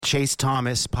Chase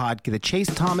Thomas podcast.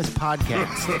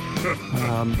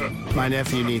 My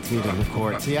nephew needs me to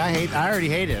record. See, I already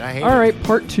hate it. All right,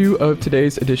 part 2 of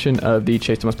today's edition of the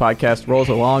Chase Thomas podcast rolls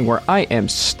along, where I am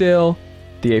still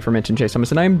the aforementioned Chase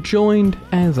Thomas, and I am joined,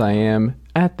 as I am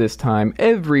at this time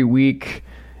every week,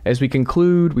 as we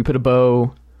conclude, we put a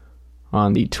bow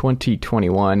on the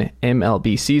 2021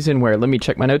 MLB season, where, let me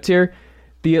check my notes here,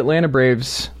 the Atlanta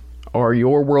Braves are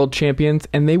your world champions,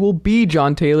 and they will be,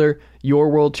 John Tayler, your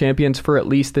world champions for at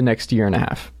least the next year and a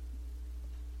half.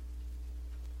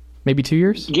 Maybe 2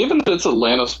 years? Given that it's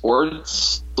Atlanta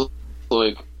sports,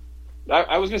 like,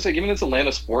 I was going to say, given it's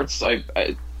Atlanta sports, I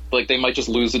like, they might just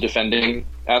lose the defending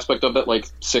aspect of it, like,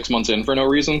 6 months in for no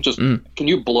reason. Just, Can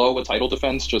you blow a title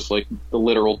defense? Just, like, the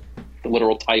literal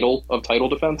title of title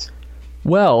defense?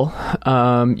 Well,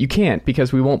 you can't,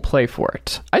 because we won't play for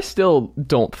it. I still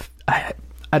don't...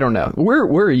 I don't know. Where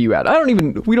are you at?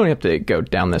 We don't have to go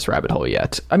down this rabbit hole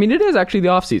yet. I mean, it is actually the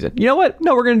off season. You know what?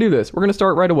 No, we're going to do this. We're going to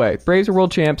start right away. Braves are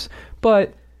world champs,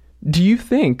 but do you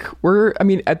think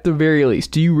at the very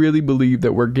least, do you really believe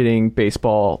that we're getting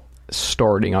baseball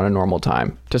starting on a normal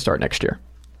time to start next year?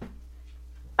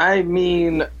 I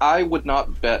mean, I would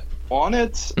not bet on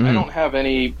it. I don't have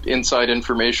any inside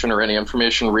information or any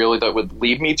information really that would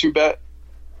lead me to bet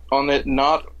on it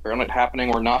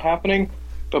happening or not happening.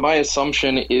 But my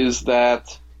assumption is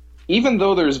that even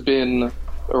though there's been,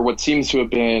 or what seems to have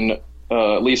been,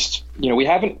 at least, we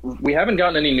haven't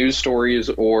gotten any news stories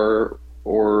or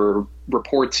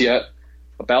reports yet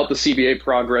about the CBA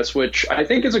progress, which I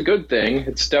think is a good thing.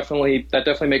 That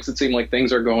definitely makes it seem like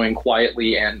things are going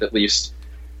quietly and at least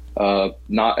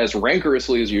not as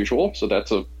rancorously as usual. So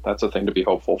that's a thing to be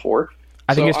hopeful for.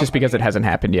 I think it's just because it hasn't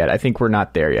happened yet. I think we're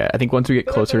not there yet. I think once we get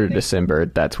closer to December,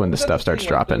 that's when the stuff starts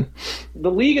dropping.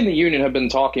 The league and the union have been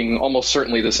talking almost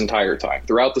certainly this entire time,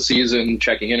 throughout the season,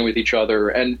 checking in with each other.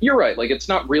 And you're right, like, it's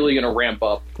not really going to ramp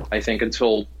up, I think,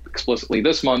 until explicitly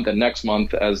this month and next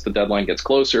month as the deadline gets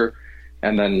closer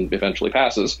and then eventually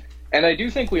passes. And I do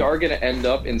think we are going to end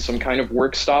up in some kind of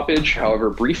work stoppage,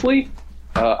 however briefly.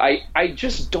 I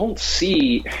just don't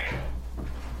see...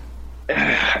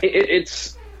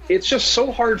 It's just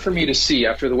so hard for me to see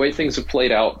after the way things have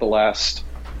played out the last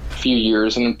few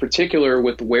years, and in particular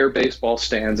with where baseball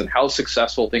stands and how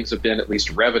successful things have been, at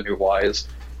least revenue-wise,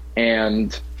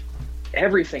 and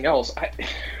everything else.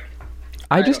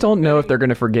 I just don't know if they're going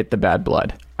to forget the bad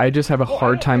blood. I just have a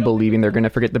hard time believing they're going to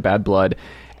forget the bad blood,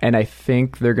 and I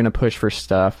think they're going to push for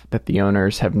stuff that the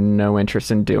owners have no interest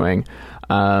in doing.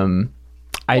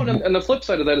 And the flip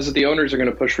side of that is that the owners are going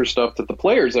to push for stuff that the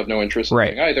players have no interest in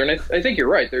doing either. And I think you're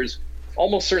right. There's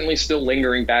almost certainly still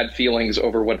lingering bad feelings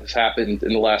over what has happened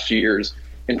in the last few years,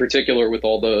 in particular with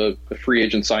all the free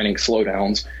agent signing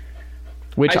slowdowns.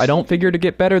 Which I don't figure to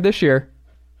get better this year.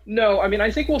 No, I mean,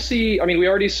 I think we'll see. I mean, we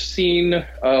already seen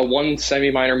one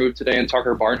semi-minor move today in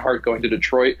Tucker Barnhart going to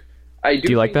Detroit. Do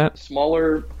you like that?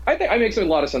 Smaller. I think it makes a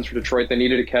lot of sense for Detroit. They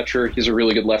needed a catcher. He's a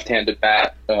really good left-handed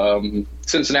bat.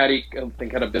 Cincinnati, I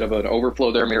think, had a bit of an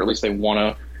overflow there. I mean, or at least they want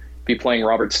to be playing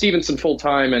Robert Stevenson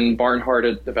full-time and Barnhart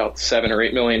at about $7 or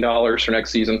 $8 million for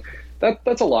next season.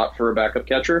 That's a lot for a backup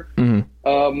catcher.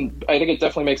 I think it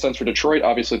definitely makes sense for Detroit.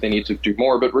 Obviously, they need to do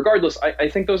more. But regardless, I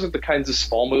think those are the kinds of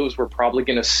small moves we're probably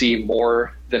going to see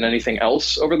more than anything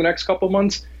else over the next couple of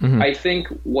months. I think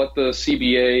what the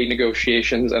CBA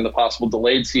negotiations and the possible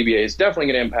delayed CBA is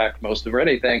definitely going to impact most of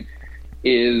anything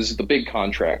is the big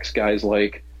contracts. Guys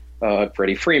like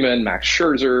Freddie Freeman, Max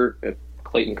Scherzer,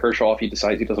 Clayton Kershaw, if he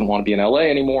decides he doesn't want to be in LA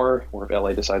anymore, or if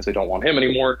LA decides they don't want him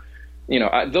anymore.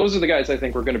 Those are the guys I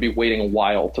think we're going to be waiting a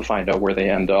while to find out where they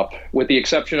end up, with the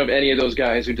exception of any of those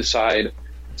guys who decide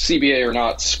CBA or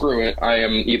not, screw it. I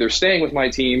am either staying with my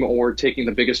team or taking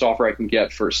the biggest offer I can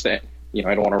get for staying. I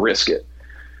don't want to risk it.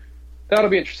 That'll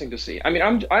be interesting to see. I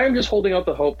mean, I am just holding out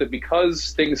the hope that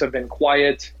because things have been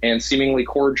quiet and seemingly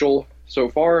cordial so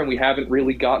far, and we haven't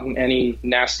really gotten any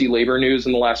nasty labor news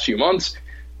in the last few months,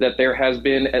 that there has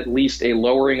been at least a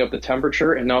lowering of the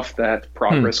temperature enough that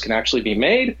progress can actually be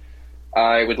made.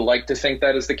 I would like to think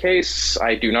that is the case.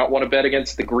 I do not want to bet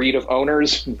against the greed of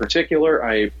owners in particular.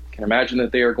 I can imagine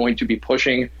that they are going to be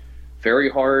pushing very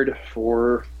hard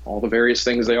for all the various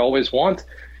things they always want.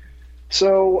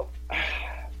 So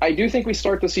I do think we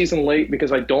start the season late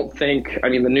because I don't think,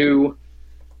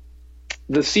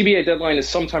 the CBA deadline is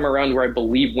sometime around where I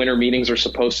believe winter meetings are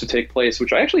supposed to take place,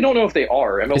 which I actually don't know if they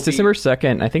are. MLB, it's December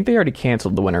 2nd. I think they already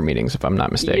canceled the winter meetings, if I'm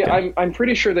not mistaken. Yeah, I'm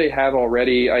pretty sure they have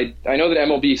already. I know that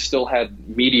MLB still had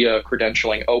media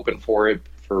credentialing open for it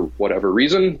for whatever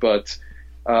reason, but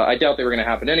I doubt they were going to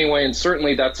happen anyway. And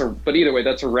certainly but either way,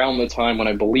 that's around the time when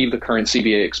I believe the current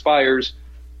CBA expires.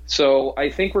 So I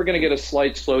think we're going to get a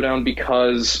slight slowdown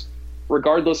because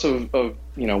regardless of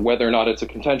whether or not it's a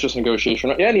contentious negotiation,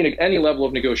 any level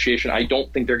of negotiation, I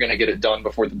don't think they're going to get it done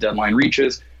before the deadline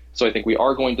reaches. So I think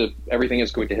everything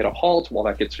is going to hit a halt while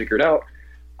that gets figured out.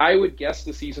 I would guess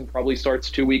the season probably starts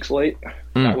 2 weeks late.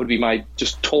 That would be my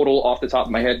just total off the top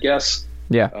of my head guess.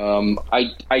 Yeah.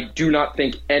 I do not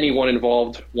think anyone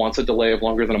involved wants a delay of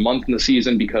longer than a month in the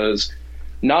season, because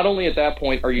not only at that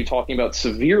point are you talking about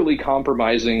severely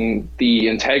compromising the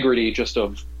integrity just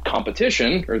of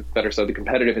competition, or better said, the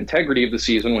competitive integrity of the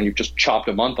season when you've just chopped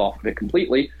a month off of it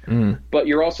completely, but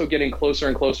you're also getting closer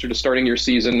and closer to starting your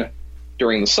season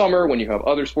during the summer when you have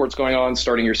other sports going on,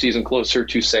 starting your season closer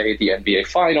to, say, the NBA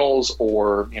Finals,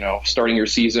 or starting your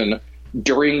season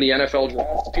during the NFL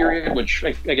draft period, which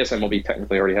I guess MLB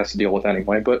technically already has to deal with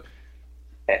anyway. But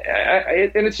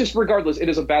and it's just, regardless, it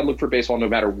is a bad look for baseball no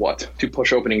matter what to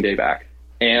push opening day back.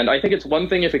 And I think it's one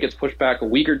thing if it gets pushed back a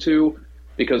week or two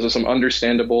because of some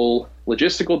understandable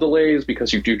logistical delays,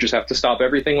 because you do just have to stop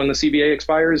everything when the CBA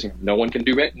expires. No one can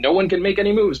do it. No one can make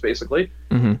any moves, basically.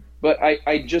 But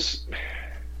I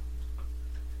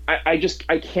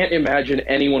can't imagine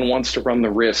anyone wants to run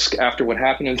the risk after what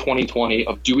happened in 2020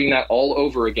 of doing that all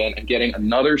over again and getting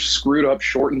another screwed up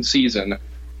shortened season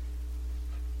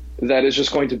that is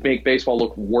just going to make baseball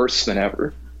look worse than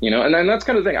ever. And that's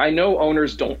kind of the thing. I know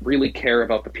owners don't really care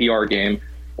about the PR game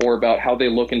or about how they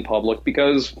look in public,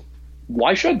 because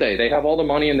why should they? They have all the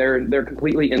money and they're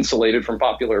completely insulated from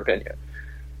popular opinion.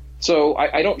 So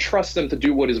I don't trust them to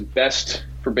do what is best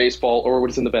for baseball or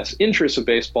what is in the best interest of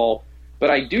baseball.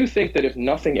 But I do think that if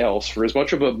nothing else, for as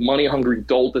much of a money-hungry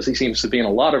dolt as he seems to be in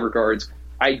a lot of regards,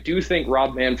 I do think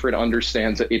Rob Manfred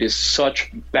understands that it is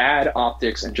such bad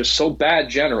optics and just so bad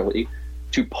generally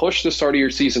to push the start of your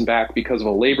season back because of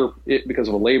a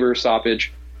labor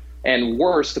stoppage, and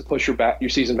worse, to push your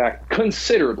season back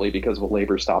considerably because of a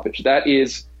labor stoppage. That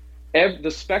is,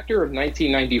 the specter of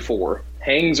 1994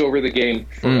 hangs over the game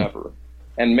forever.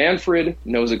 And Manfred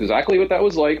knows exactly what that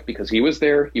was like because he was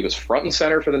there. He was front and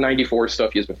center for the 94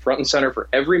 stuff. He has been front and center for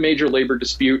every major labor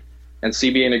dispute and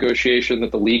CBA negotiation that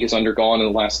the league has undergone in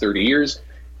the last 30 years.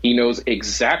 He knows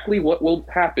exactly what will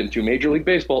happen to Major League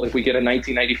Baseball if we get a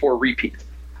 1994 repeat.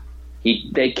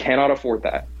 They cannot afford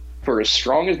that. For as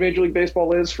strong as Major League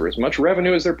Baseball is, for as much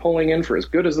revenue as they're pulling in, for as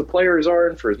good as the players are,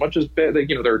 and for as much as there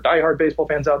are diehard baseball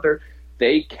fans out there,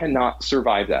 they cannot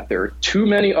survive that. There are too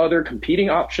many other competing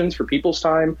options for people's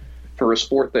time for a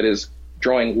sport that is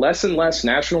drawing less and less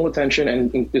national attention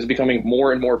and is becoming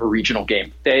more and more of a regional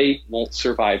game. They won't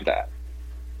survive that.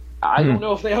 I don't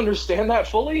know if they understand that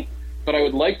fully, but I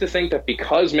would like to think that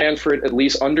because Manfred at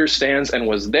least understands and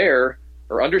was there,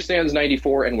 or understands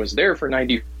 94 and was there for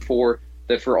 94,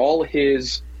 that for all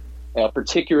his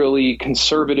particularly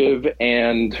conservative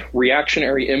and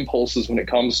reactionary impulses when it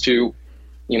comes to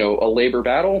a labor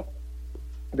battle,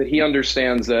 that he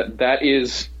understands that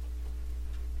is,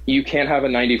 you can't have a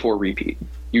 94 repeat.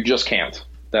 You just can't.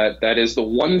 That is the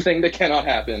one thing that cannot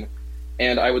happen.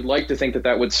 And I would like to think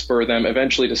that would spur them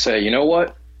eventually to say, you know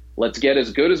what, let's get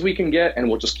as good as we can get, and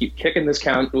we'll just keep kicking this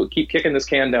can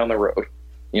down the road.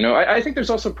 I think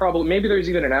there's also maybe there's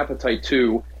even an appetite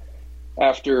too,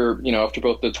 after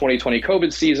both the 2020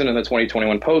 COVID season and the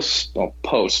 2021 post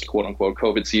quote unquote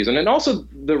COVID season, and also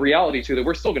the reality too that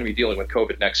we're still going to be dealing with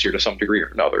COVID next year to some degree or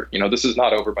another. This is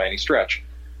not over by any stretch,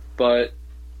 but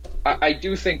I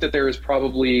do think that there is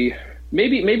probably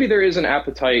maybe there is an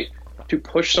appetite to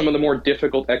push some of the more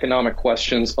difficult economic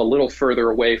questions a little further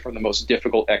away from the most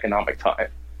difficult economic time.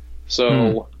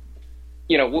 So,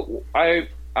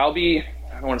 I'll be.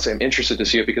 I don't want to say I'm interested to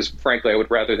see it, because frankly I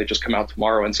would rather they just come out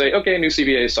tomorrow and say, okay, new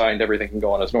CBA signed, everything can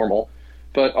go on as normal.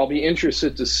 But I'll be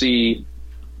interested to see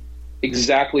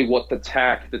exactly what the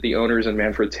tack that the owners and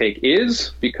Manfred take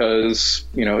is, because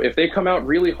if they come out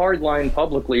really hardline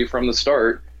publicly from the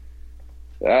start,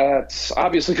 that's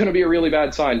obviously going to be a really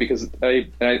bad sign, because I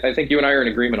think you and I are in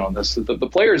agreement on this. The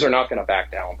players are not going to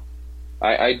back down.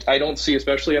 I don't see,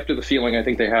 especially after the feeling I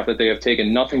think they have, that they have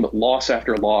taken nothing but loss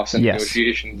after loss in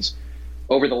negotiations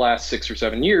over the last 6 or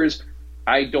 7 years.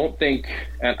 I don't think,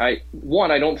 I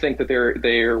don't think that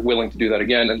they're willing to do that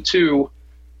again. And two,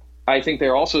 I think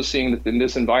they're also seeing that in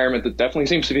this environment that definitely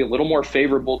seems to be a little more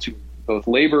favorable to both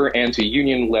labor and to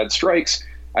union-led strikes,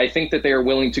 I think that they are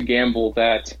willing to gamble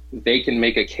that they can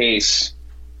make a case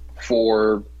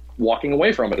for walking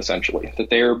away from it, essentially, that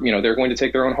they're going to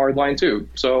take their own hard line too.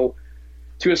 So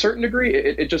to a certain degree,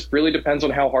 it just really depends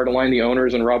on how hard a line the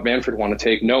owners and Rob Manfred want to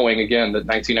take, knowing again that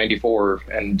 1994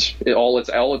 and all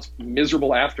its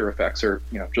miserable after effects are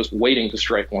just waiting to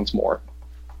strike once more.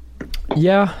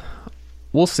 Yeah,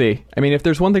 we'll see. I mean, if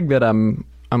there's one thing that I'm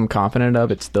I'm confident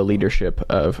of. It's the leadership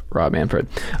of Rob Manfred.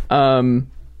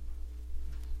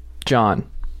 John,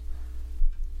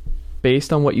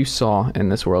 based on what you saw in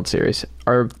this World Series,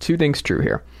 are two things true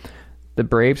here? The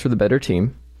Braves were the better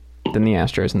team than the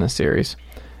Astros in this series.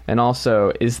 And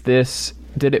also,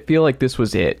 did it feel like this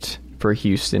was it for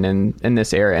Houston in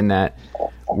this era, and that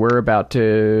we're about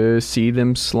to see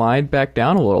them slide back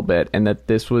down a little bit, and that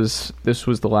this was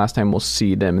the last time we'll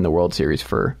see them in the World Series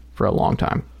for a long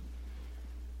time?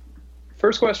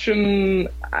 First question,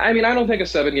 I mean, I don't think a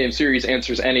 7-game series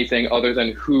answers anything other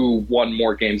than who won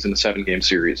more games in the 7-game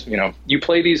series. You know, you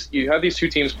have these two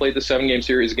teams play the 7-game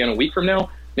series again a week from now.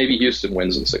 Maybe Houston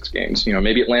wins in 6 games. You know,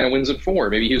 maybe Atlanta wins in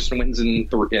 4. Maybe Houston wins in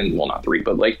well, not 3,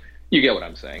 but like, you get what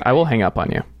I'm saying. I will hang up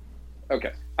on you.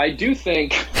 Okay. I do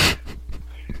think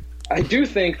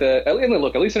that, and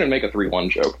look, at least I didn't make a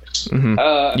 3-1 joke.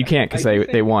 Mm-hmm. You can't, because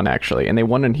they won, actually. And they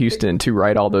won in Houston to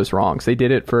right all those wrongs. They did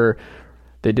it for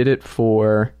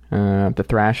the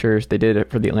Thrashers. They did it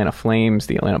for the Atlanta Flames,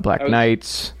 the Atlanta Black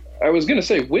Knights. I was going to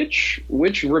say, which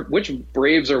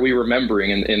Braves are we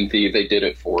remembering in the they did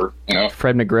it for? You know?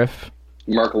 Fred McGriff.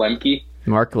 Mark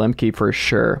Lemke, for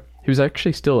sure. He was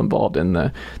actually still involved in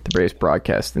the Braves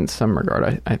broadcast in some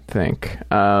regard, I think.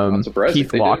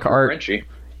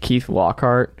 Keith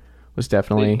Lockhart was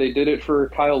definitely... They did it for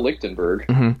Kyle Lichtenberg.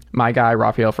 Mm-hmm. My guy,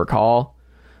 Rafael Furcal.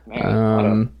 Man,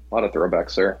 a lot of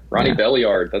throwbacks there. Ronnie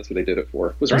Belliard, that's what they did it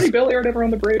for. Was Ronnie Belliard ever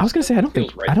on the Braves? I was going to say, I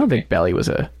don't think Belly was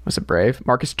a Brave.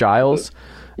 Marcus Giles.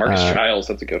 Giles,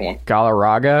 that's a good one.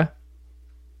 Galarraga.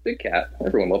 Big Cat.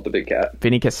 Everyone loved the Big Cat.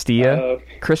 Vinny Castilla.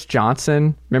 Chris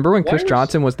Johnson. Remember when Chris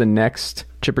Johnson was the next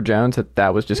Chipper Jones?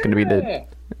 That was just going to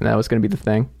be the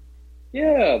thing.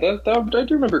 Yeah, I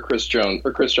do remember Chris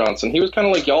Johnson. He was kind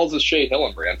of like y'all's Shea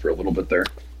Hillenbrand for a little bit there.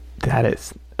 That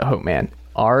is, oh man,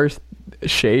 ours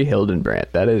Shea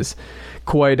Hildenbrand. That is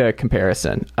quite a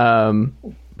comparison.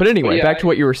 But anyway, back to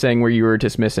what you were saying, where you were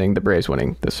dismissing the Braves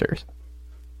winning this series.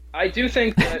 I do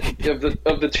think that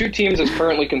of the two teams as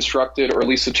currently constructed, or at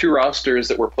least the two rosters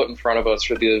that were put in front of us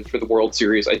for the World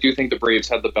Series, I do think the Braves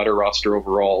had the better roster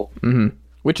overall. Mm-hmm.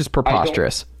 Which is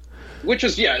preposterous.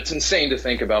 It's insane to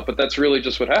think about, but that's really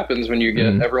just what happens when you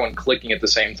get everyone clicking at the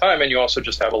same time, and you also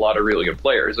just have a lot of really good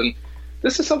players. And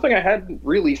this is something I hadn't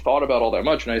really thought about all that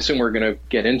much, and I assume we're going to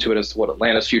get into it as to what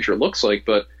Atlanta's future looks like.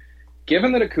 But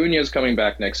given that Acuna is coming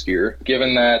back next year,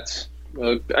 given that,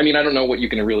 I don't know what you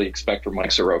can really expect from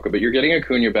Mike Soroka, but you're getting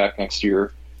Acuna back next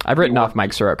year. I've written off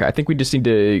Mike Soroka. I think we just need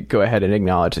to go ahead and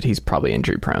acknowledge that he's probably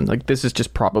injury prone. Like, this is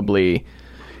just probably,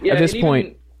 at this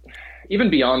point... Even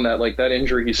beyond that, like that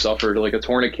injury he suffered, like a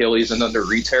torn Achilles and then to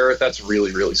re-tear it, that's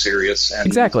really, really serious. And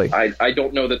exactly. I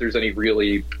don't know that there's any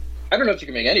really... I don't know if you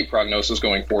can make any prognosis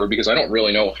going forward, because I don't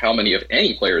really know how many of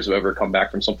any players have ever come back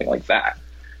from something like that.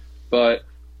 But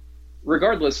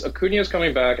regardless, Acuna is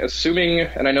coming back, assuming,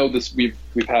 and I know this we've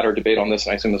had our debate on this,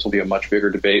 and I assume this will be a much bigger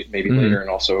debate maybe later, and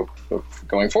also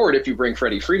going forward, if you bring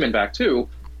Freddie Freeman back too,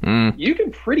 you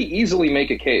can pretty easily make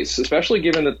a case, especially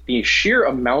given that the sheer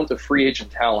amount of free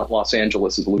agent talent Los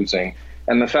Angeles is losing,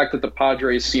 and the fact that the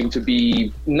Padres seem to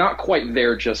be not quite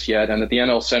there just yet, and that the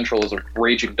NL Central is a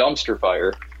raging dumpster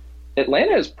fire.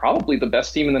 Atlanta is probably the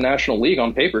best team in the National League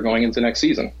on paper going into next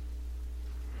season.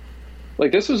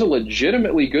 Like, this was a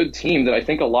legitimately good team that I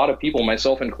think a lot of people,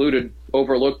 myself included,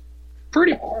 overlooked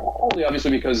pretty poorly,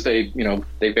 obviously, because they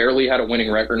barely had a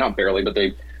winning record. Not barely, but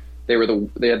they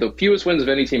had the fewest wins of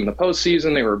any team in the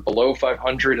postseason. They were below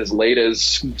 500 as late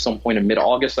as some point in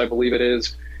mid-August, I believe it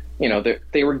is.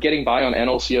 They were getting by on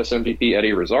NLCS MVP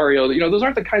Eddie Rosario. Those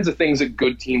aren't the kinds of things that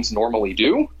good teams normally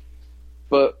do.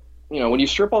 But when you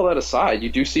strip all that aside, you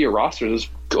do see a roster that's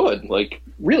good. Like,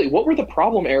 really, what were the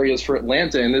problem areas for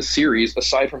Atlanta in this series,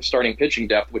 aside from starting pitching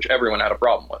depth, which everyone had a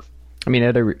problem with? I mean,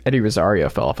 Eddie Rosario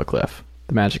fell off a cliff.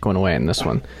 The magic went away in this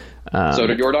one. So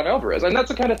did Yordan Alvarez, and that's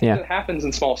the kind of thing that happens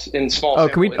in small. Oh,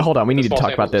 can we hold on? We need to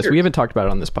talk about this. We haven't talked about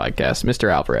it on this podcast, Mr.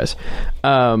 Alvarez.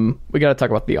 We got to talk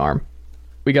about the arm.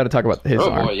 We got to talk about his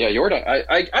arm. Oh yeah, Yordan.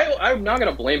 I'm not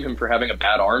going to blame him for having a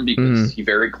bad arm, because he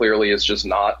very clearly is just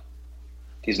not.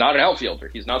 He's not an outfielder.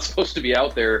 He's not supposed to be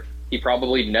out there. He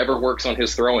probably never works on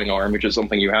his throwing arm, which is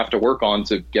something you have to work on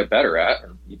to get better at,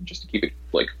 or even just to keep it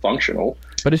functional.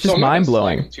 But it's just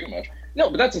mind-blowing. Too much. No,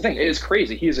 but that's the thing. It is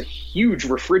crazy. He is a huge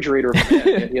refrigerator of a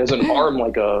man, and he has an arm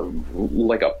like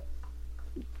a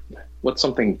what's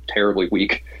something terribly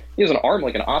weak. He has an arm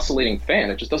like an oscillating fan.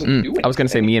 It just doesn't do anything. I was going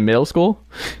to say me in middle school.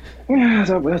 Yeah,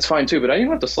 that's fine too, but you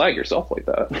don't have to slag yourself like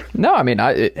that. No, I mean,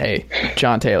 hey,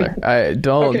 John Tayler, I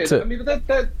don't. Okay, but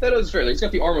that is fair. He's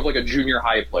got the arm of like a junior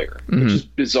high player, which is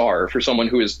bizarre for someone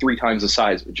who is 3 times the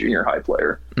size of a junior high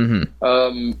player.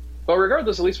 But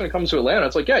regardless, at least when it comes to Atlanta,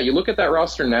 it's like, yeah, you look at that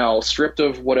roster now, stripped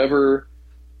of whatever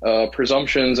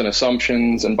presumptions and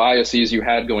assumptions and biases you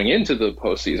had going into the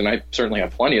postseason. I certainly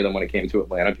have plenty of them when it came to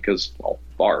Atlanta because, well,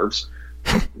 barbs.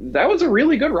 That was a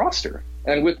really good roster,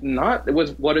 and with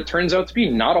what it turns out to be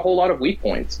not a whole lot of weak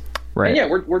points. Right. And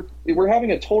yeah, we're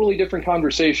having a totally different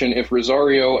conversation if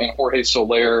Rosario and Jorge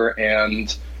Soler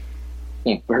and,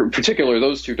 in particular,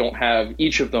 those two don't have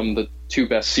each of them the two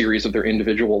best series of their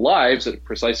individual lives at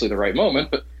precisely the right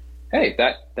moment. But hey,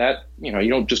 that you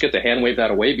don't just get to hand wave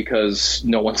that away because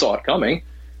no one saw it coming.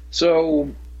 So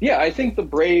yeah, I think the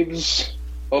Braves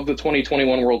of the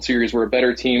 2021 World Series were a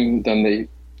better team than the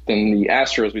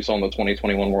Astros we saw in the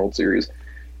 2021 World Series.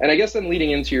 And I guess then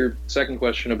leading into your second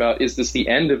question about, is this the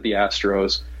end of the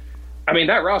Astros? I mean,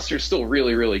 that roster is still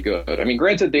really, really good. I mean,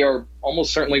 granted, they are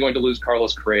almost certainly going to lose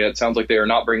Carlos Correa. It sounds like they are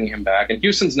not bringing him back. And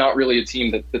Houston's not really a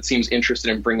team that seems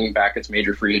interested in bringing back its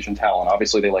major free agent talent.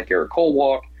 Obviously, they like Garrett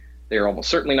Cole. They are almost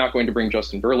certainly not going to bring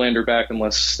Justin Verlander back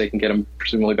unless they can get him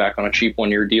presumably back on a cheap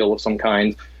one-year deal of some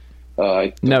kind.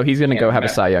 No, he's going to go have a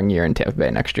Cy Young year in Tampa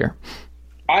Bay next year.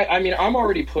 I mean, I'm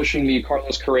already pushing the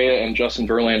Carlos Correa and Justin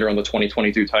Verlander on the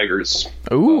 2022 Tigers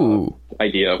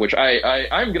idea, which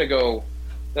I'm going to go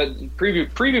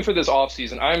preview for this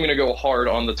offseason. I'm going to go hard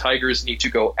on the Tigers need to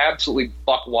go absolutely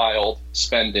buck wild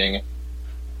spending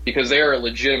because they are a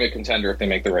legitimate contender if they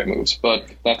make the right moves. But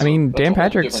Dan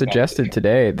Patrick suggested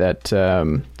today that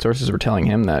sources were telling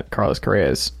him that Carlos Correa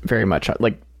is very much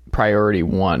like priority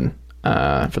one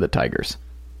for the Tigers.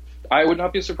 I would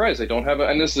not be surprised. They don't have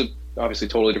and this is obviously a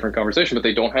totally different conversation, but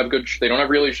they don't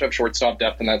really have shortstop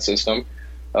depth in that system.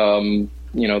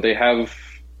 They have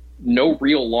no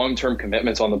real long-term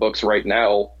commitments on the books right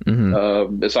now,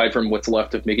 aside from what's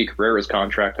left of Miggy Cabrera's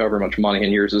contract, however much money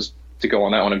and years is to go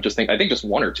on that one. I think just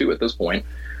one or two at this point.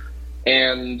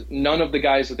 And none of the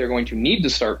guys that they're going to need to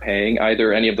start paying,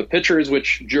 either any of the pitchers,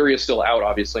 which jury is still out,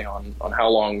 obviously, on how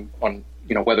long,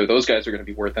 whether those guys are going to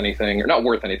be worth anything, or not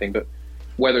worth anything, but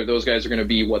whether those guys are going to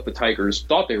be what the Tigers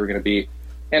thought they were going to be.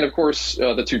 And, of course,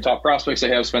 the two top prospects they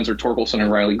have, Spencer Torkelson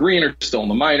and Riley Green, are still in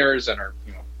the minors and are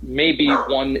maybe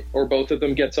one or both of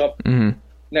them gets up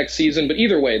next season. But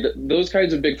either way, those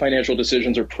kinds of big financial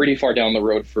decisions are pretty far down the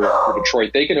road for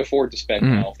Detroit. They can afford to spend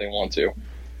now if they want to.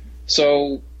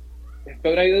 So,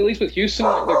 but at least with Houston,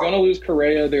 they're going to lose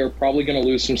Correa. They're probably going to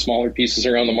lose some smaller pieces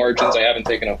around the margins. I haven't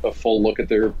taken a full look at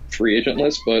their free agent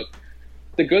list, but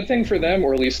the good thing for them,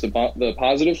 or at least the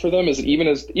positive for them, is that even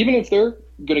if they're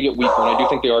going to get weaker, and I do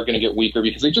think they are going to get weaker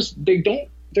because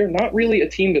they're not really a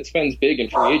team that spends big in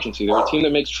free agency. They're a team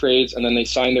that makes trades and then they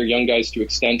sign their young guys to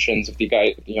extensions if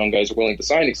the young guys are willing to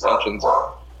sign extensions.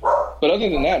 But other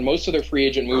than that, most of their free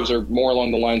agent moves are more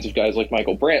along the lines of guys like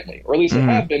Michael Brantley, or at least they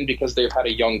have been because they've had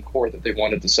a young core that they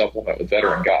wanted to supplement with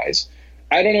veteran guys.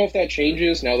 I don't know if that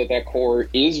changes now that core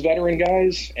is veteran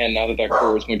guys and now that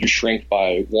core is going to shrink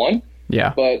by one.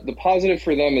 Yeah. But the positive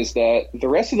for them is that the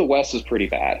rest of the West is pretty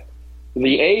bad.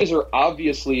 The A's are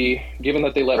obviously, given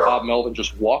that they let Bob Melvin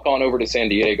just walk on over to San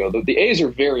Diego, the A's are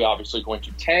very obviously going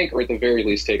to tank or at the very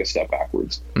least take a step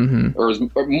backwards, or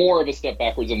more of a step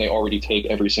backwards than they already take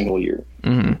every single year.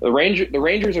 The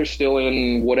Rangers are still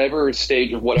in whatever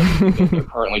stage of whatever they're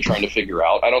currently trying to figure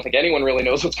out. I don't think anyone really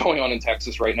knows what's going on in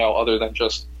Texas right now other than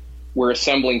just we're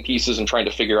assembling pieces and trying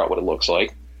to figure out what it looks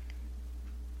like.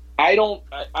 I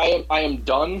am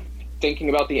done thinking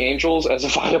about the Angels as a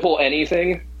viable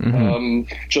anything.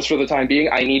 Just for the time being,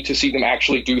 I need to see them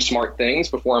actually do smart things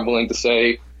before I'm willing to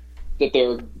say that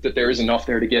there is enough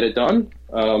there to get it done.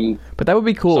 But that would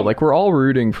be cool. We're all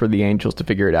rooting for the Angels to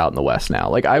figure it out in the West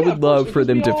now. I would love for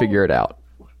them to figure it out.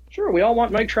 Sure, we all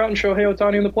want Mike Trout and Shohei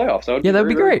Ohtani in the playoffs. That would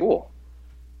be great. Cool.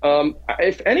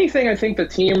 If anything, I think the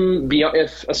team,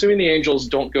 assuming the Angels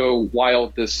don't go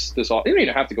wild this off, they don't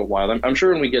even have to go wild. I'm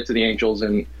sure when we get to the Angels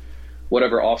and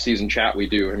whatever off-season chat we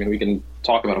do, I mean, we can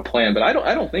talk about a plan, but I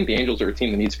don't think the Angels are a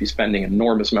team that needs to be spending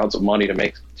enormous amounts of money to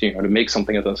make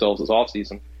something of themselves this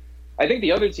off-season. I think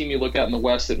the other team you look at in the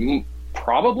West that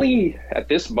probably at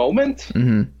this moment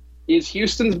is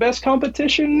Houston's best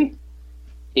competition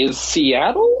is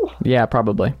Seattle. Yeah,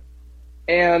 probably.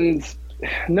 And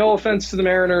no offense to the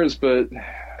Mariners, but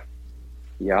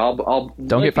yeah, I'll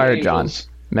don't get fired, John.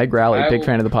 Meg Rowley, big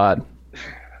fan of the pod.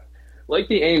 Like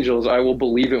the Angels, I will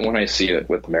believe it when I see it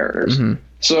with the Mariners.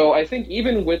 So I think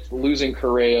even with losing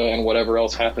Correa and whatever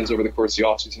else happens over the course of the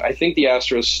offseason, I think the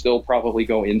Astros still probably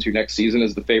go into next season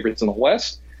as the favorites in the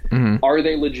West. Are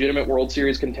they legitimate World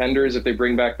Series contenders if they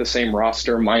bring back the same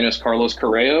roster minus Carlos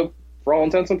Correa for all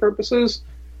intents and purposes?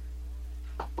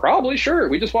 Probably, sure.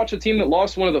 We just watched a team that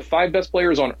lost one of the 5 best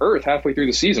players on earth halfway through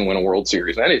the season win a World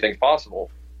Series. Anything's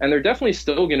possible. and they're definitely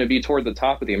still going to be toward the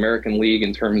top of the American League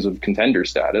in terms of contender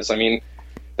status. I mean,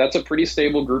 that's a pretty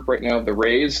stable group right now. The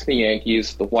Rays, the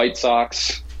Yankees, the White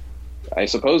Sox, I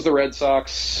suppose the Red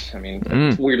Sox. I mean,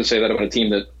 it's weird to say that about a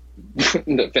team that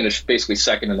that finished basically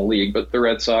second in the league, but the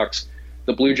Red Sox,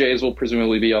 the Blue Jays will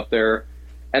presumably be up there.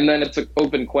 And then it's an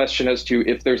open question as to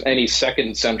if there's any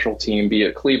second central team, be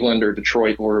it Cleveland or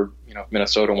Detroit or,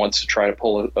 Minnesota wants to try to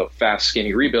pull a fast,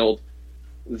 skinny rebuild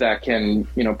that can,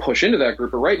 push into that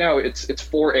group. But right now it's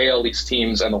 4 AL East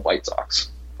teams and the White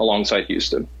Sox alongside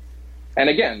Houston. And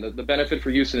again, the benefit for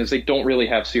Houston is they don't really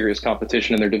have serious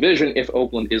competition in their division if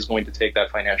Oakland is going to take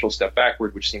that financial step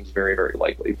backward, which seems very, very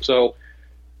likely. So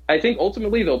I think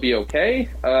ultimately they'll be okay.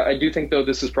 I do think, though,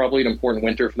 this is probably an important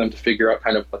winter for them to figure out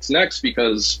kind of what's next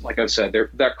because, like I've said,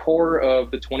 that core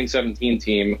of the 2017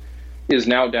 team is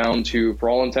now down to, for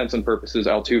all intents and purposes,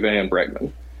 Altuve and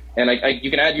Bregman. And you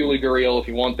can add Yuli Gurriel if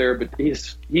you want there, but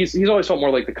he's always felt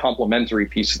more like the complementary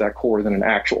piece of that core than an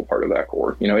actual part of that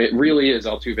core. It really is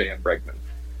Altuve and Bregman.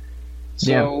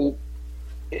 So,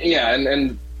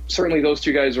 and certainly those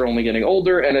two guys are only getting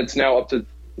older, and it's now up to,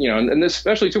 and this,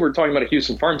 especially too, we're talking about a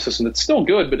Houston farm system that's still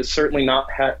good, but it's certainly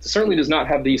does not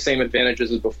have the same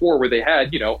advantages as before, where they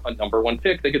had, a number 1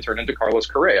 pick they could turn into Carlos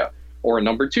Correa, or a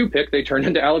number 2 pick they turned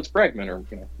into Alex Bregman, or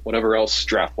whatever else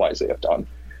draft wise they have done.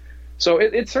 So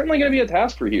it's certainly going to be a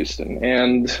task for Houston,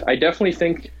 and I definitely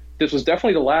think this was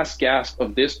definitely the last gasp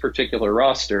of this particular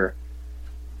roster.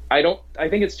 I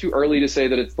think it's too early to say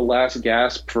that it's the last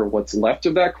gasp for what's left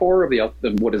of that core of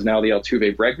what is now the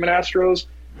Altuve Bregman Astros,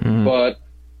 but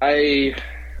I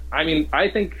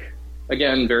think,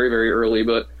 again, very, very early,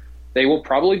 but they will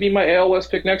probably be my AL West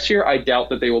pick next year. I doubt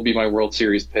that they will be my World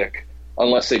Series pick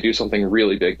unless they do something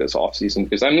really big this offseason.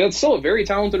 Because, it's still a very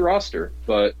talented roster,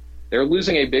 but they're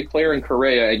losing a big player in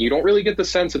Correa, and you don't really get the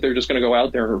sense that they're just going to go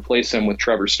out there and replace him with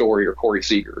Trevor Story or Corey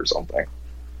Seager or something.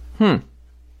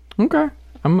 Okay.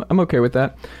 I'm okay with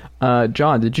that.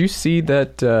 John, did you see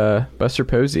that Buster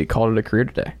Posey called it a career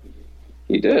today?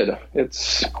 He did.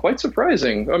 It's quite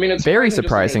surprising. It's very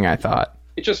surprising. I thought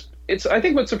I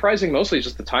think what's surprising mostly is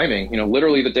just the timing.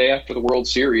 Literally the day after the World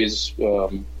Series,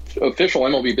 official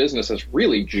MLB business has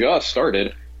really just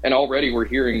started, and already we're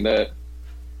hearing that,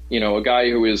 a guy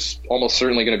who is almost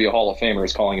certainly going to be a Hall of Famer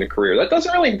is calling it a career. That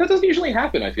doesn't usually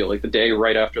happen. I feel like the day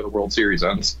right after the World Series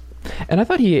ends. And I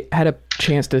thought he had a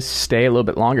chance to stay a little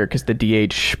bit longer because the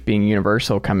DH being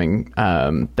universal coming,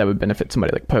 that would benefit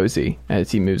somebody like Posey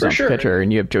as he moves on to pitcher,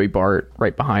 and you have Joey Bart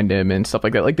right behind him and stuff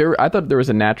like that. I thought there was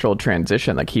a natural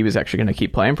transition, like he was actually going to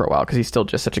keep playing for a while because he's still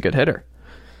just such a good hitter.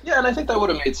 Yeah, and I think that would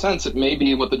have made sense. It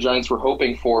maybe what the Giants were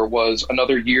hoping for was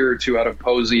another year or two out of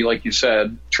Posey, like you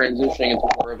said, transitioning into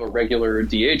more of a regular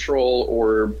DH role,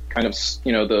 or kind of,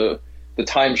 the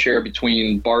timeshare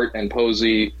between Bart and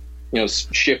Posey,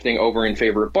 shifting over in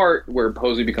favor of Bart, where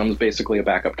Posey becomes basically a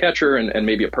backup catcher and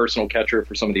maybe a personal catcher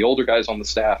for some of the older guys on the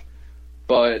staff.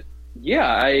 But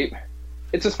yeah,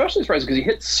 it's especially surprising because he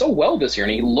hit so well this year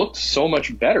and he looked so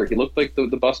much better. He looked like the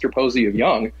Buster Posey of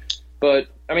young. But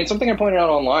something I pointed out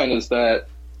online is that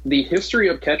the history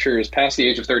of catchers past the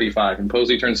age of 35, and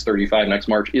Posey turns 35 next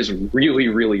March, is really,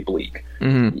 really bleak.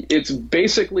 It's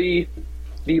basically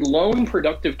the lone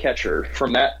productive catcher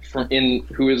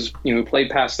who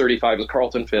played past 35 is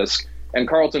Carlton Fisk, and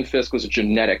Carlton Fisk was a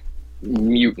genetic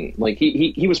mutant. Like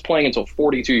he was playing until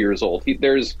 42 years old.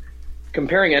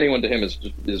 Comparing anyone to him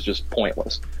is just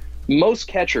pointless. Most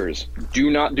catchers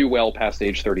do not do well past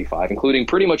age 35, including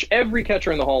pretty much every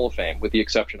catcher in the Hall of Fame, with the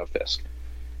exception of Fisk.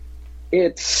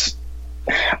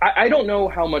 I don't know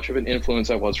how much of an influence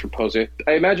that was for Posey.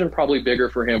 I imagine probably bigger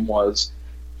for him was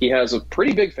he has a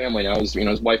pretty big family now. His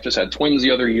wife just had twins the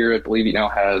other year. I believe he now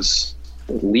has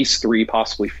at least 3,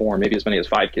 possibly 4, maybe as many as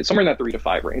 5 kids, somewhere in that 3 to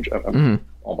 5 range. I'm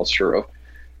almost sure of.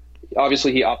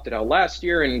 Obviously, he opted out last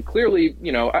year, and clearly,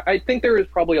 I think there is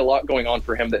probably a lot going on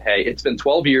for him that, hey, it's been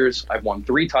 12 years. I've won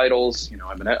 3 titles.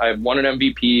 I've won an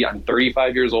MVP. I'm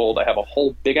 35 years old. I have a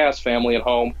whole big-ass family at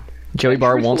home. Joey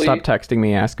Barr won't stop texting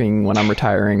me asking when I'm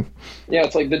retiring. Yeah,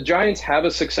 it's like the Giants have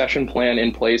a succession plan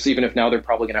in place, even if now they're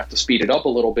probably going to have to speed it up a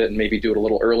little bit and maybe do it a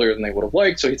little earlier than they would have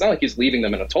liked. So it's not like he's leaving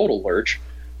them in a total lurch.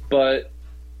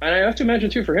 And I have to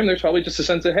imagine, too, for him, there's probably just a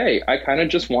sense of, hey, I kind of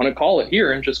just want to call it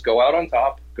here and just go out on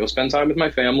top, go spend time with my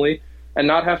family, and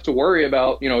not have to worry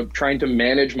about, trying to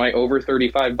manage my over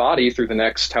 35 body through the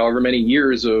next however many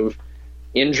years of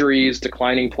injuries,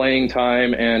 declining playing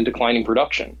time, and declining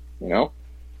production, the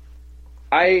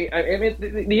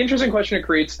interesting question it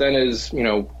creates then is,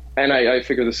 and I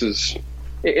figure this is,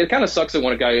 it kind of sucks that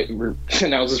when a guy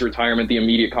announces retirement, the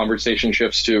immediate conversation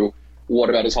shifts to, what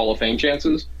about his Hall of Fame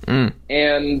chances?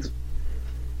 And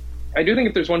I do think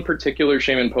if there's one particular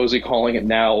shame in Posey calling it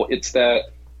now, it's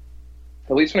that,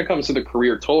 at least when it comes to the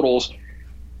career totals,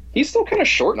 he's still kind of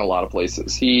short in a lot of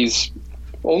places. He's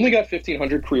only got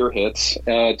 1,500 career hits.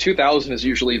 2,000 is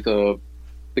usually the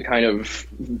kind of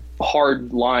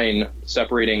hard line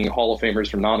separating Hall of Famers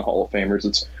from non-Hall of Famers.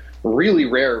 It's really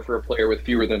rare for a player with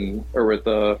fewer than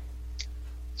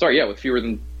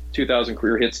 2,000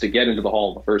 career hits to get into the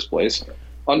Hall in the first place.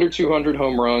 Under 200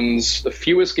 home runs, the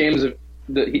fewest games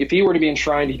if he were to be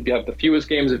enshrined, he'd have the fewest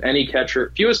games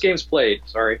played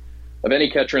of any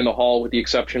catcher in the Hall, with the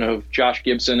exception of Josh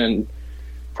Gibson and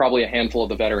probably a handful of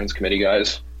the Veterans Committee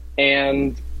guys.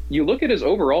 And you look at his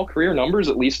overall career numbers,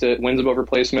 at least at wins above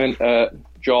replacement,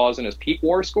 Jaws, and his peak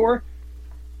WAR score,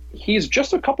 he's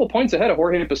just a couple points ahead of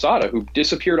Jorge Posada, who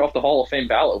disappeared off the Hall of Fame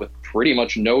ballot with pretty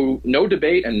much no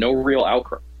debate and no real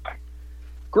outcry.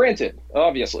 Granted,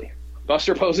 obviously,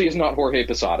 Buster Posey is not Jorge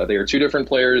Posada. They are two different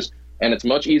players, and it's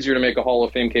much easier to make a Hall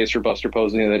of Fame case for Buster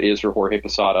Posey than it is for Jorge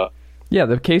Posada. Yeah,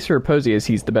 the case for Posey is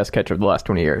he's the best catcher of the last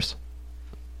 20 years.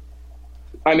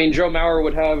 I mean, Joe Mauer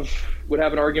would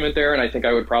have an argument there, and I think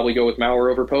I would probably go with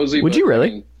Mauer over Posey. Would you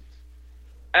really?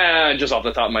 Just off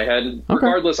the top of my head. Okay.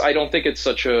 Regardless, I don't think it's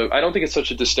such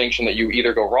a distinction that you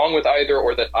either go wrong with either,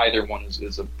 or that either one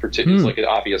is a particular like an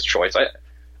obvious choice.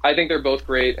 I think they're both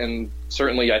great, and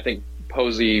certainly I think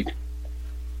Posey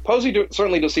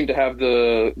certainly does seem to have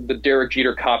the Derek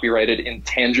Jeter copyrighted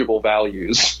intangible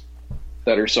values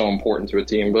that are so important to a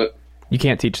team. But you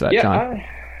can't teach that, John.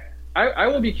 I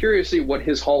will be curious to see what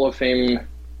his Hall of Fame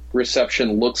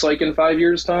reception looks like in 5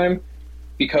 years' time,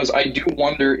 because I do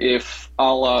wonder if,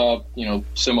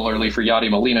 similarly for Yadi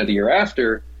Molina the year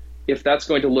after, if that's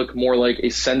going to look more like a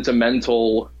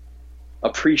sentimental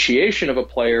appreciation of a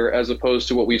player as opposed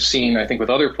to what we've seen, I think,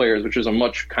 with other players, which is a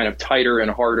much kind of tighter and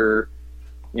harder,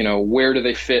 where do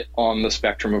they fit on the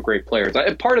spectrum of great players.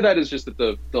 Part of that is just that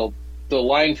the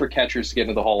line for catchers to get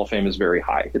into the Hall of Fame is very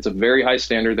high. It's a very high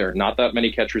standard. There are not that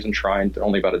many catchers enshrined,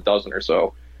 only about a dozen or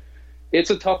so. It's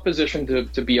a tough position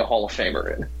to be a Hall of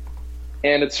Famer in.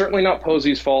 And it's certainly not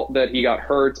Posey's fault that he got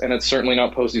hurt, and it's certainly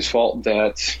not Posey's fault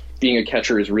that being a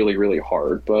catcher is really, really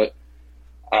hard. But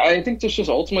I think this just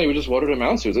ultimately just what it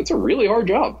amounts to is it's a really hard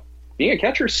job. Being a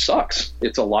catcher sucks.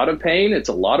 It's a lot of pain. It's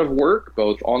a lot of work,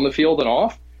 both on the field and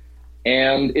off.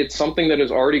 And it's something that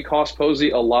has already caused Posey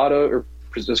a lot of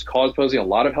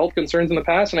health concerns in the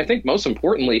past. And I think most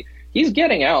importantly, he's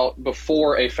getting out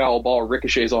before a foul ball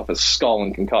ricochets off his skull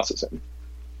and concusses him.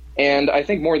 And I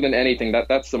think more than anything,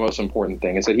 that's the most important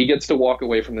thing, is that he gets to walk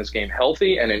away from this game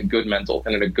healthy and in good mental,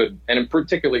 and in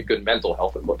particularly good mental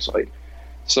health, it looks like.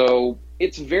 So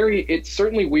it's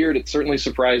certainly weird. It's certainly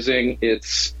surprising.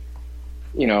 It's,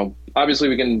 obviously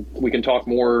we can talk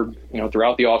more,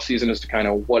 throughout the offseason as to kind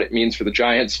of what it means for the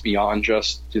Giants beyond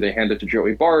just do they hand it to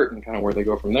Joey Bart and kind of where they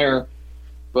go from there.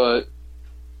 But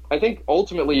I think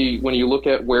ultimately when you look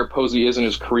at where Posey is in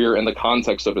his career and the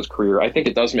context of his career, I think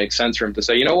it does make sense for him to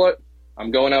say, you know what,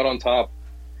 I'm going out on top.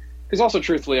 Because also,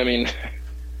 truthfully, I mean,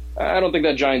 I don't think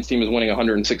that Giants team is winning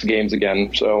 106 games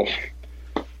again. So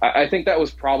I think that was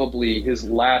probably his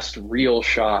last real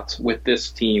shot with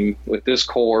this team, with this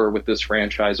core, with this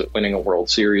franchise at winning a World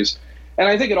Series. And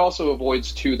I think it also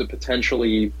avoids, too, the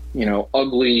potentially,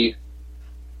 ugly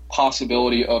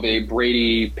possibility of a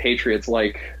Brady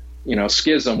Patriots-like,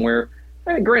 schism where,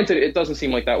 granted, it doesn't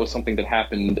seem like that was something that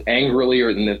happened angrily,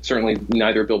 or that certainly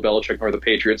neither Bill Belichick nor the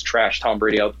Patriots trashed Tom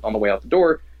Brady out on the way out the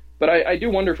door. But I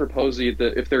do wonder for Posey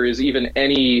that if there is even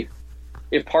any...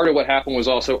 If part of what happened was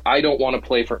also, I don't want to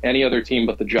play for any other team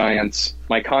but the Giants.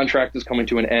 My contract is coming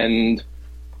to an end.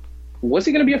 Was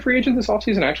he going to be a free agent this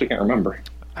offseason? I actually can't remember.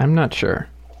 I'm not sure.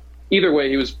 Either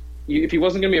way, if he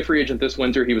wasn't going to be a free agent this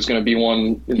winter, he was going to be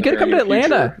one in you got to come to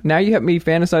Atlanta. Future. Now you have me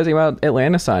fantasizing about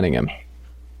Atlanta signing him.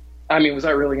 I mean, was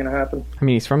that really going to happen? I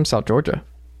mean, he's from South Georgia.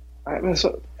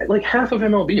 Like half of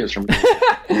MLB is from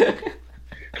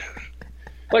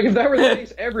Like, if that were the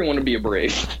case, everyone would be a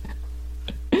Brave.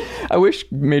 I wish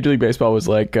Major League Baseball was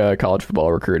like college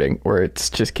football recruiting, where it's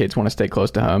just kids want to stay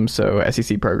close to home, so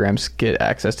SEC programs get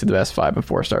access to the best 5 and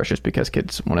 4 stars just because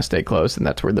kids want to stay close, and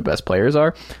that's where the best players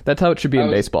are. That's how it should be in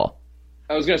baseball.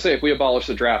 I was going to say, if we abolish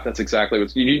the draft, that's exactly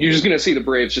what you're just going to see. The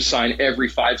Braves just sign every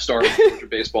 5-star in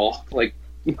baseball, like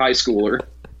high schooler.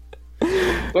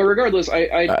 But regardless,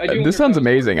 I do. This sounds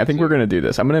amazing. I think we're going to do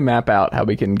this. I'm going to map out how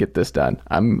we can get this done.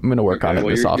 I'm going to work on it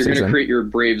this offseason. You're going to create your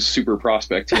Braves super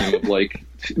prospect team of like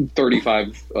 35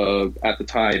 at the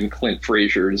time Clint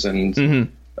Fraziers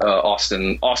and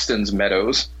Austin's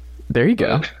Meadows. There you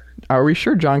go. Are we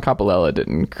sure John Coppolella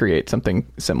didn't create something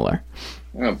similar?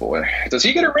 Oh boy, does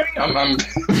he get a ring?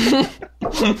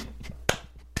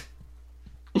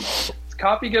 Does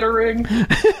Copy get a ring?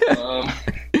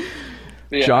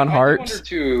 Yeah, John Hart.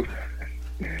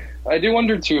 I do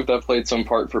wonder too if that played some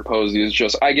part for Posey. Is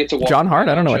just I get to walk John Hart.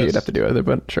 I don't know what he'd have to do with it,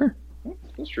 but sure.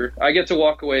 That's true. I get to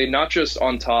walk away not just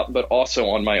on top, but also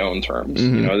on my own terms.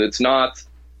 Mm-hmm. You know, it's not.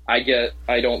 I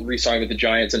don't re-sign with the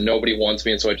Giants and nobody wants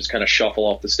me, and so I just kind of shuffle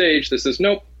off the stage. This is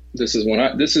nope. This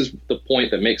is the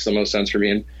point that makes the most sense for me.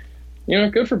 And you know,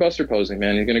 good for Buster Posey,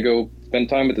 man. He's going to go spend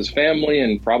time with his family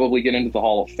and probably get into the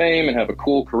Hall of Fame and have a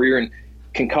cool career and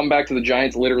can come back to the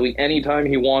Giants literally anytime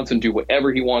he wants and do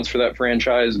whatever he wants for that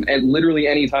franchise. And literally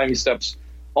anytime he steps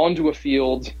onto a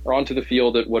field or onto the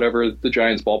field at whatever the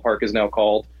Giants ballpark is now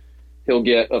called, he'll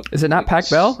get a... Is it not Pac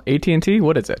Bell? AT&T?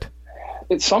 What is it?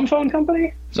 It's some phone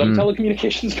company, some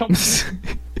telecommunications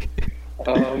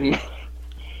company.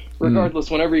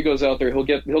 Regardless, whenever he goes out there, he'll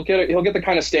get the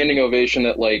kind of standing ovation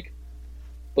that like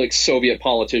Soviet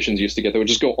politicians used to get. They would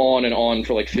just go on and on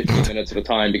for like 15 minutes at a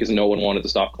time because no one wanted to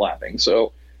stop clapping.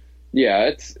 So,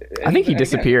 yeah, I think he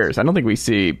disappears. I don't think we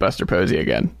see Buster Posey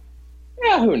again.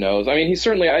 Yeah, who knows? I mean,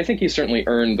 I think he certainly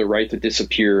earned the right to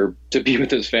disappear to be with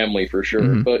his family for sure.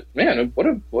 Mm-hmm. But man, what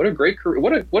a great career!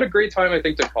 What a great time I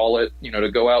think to call it. You know,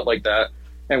 to go out like that,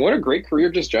 and what a great career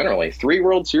just generally. 3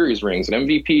 World Series rings, an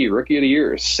MVP, Rookie of the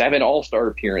Year, 7 All-Star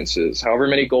appearances, however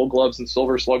many Gold Gloves and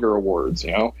Silver Slugger awards.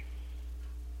 You know.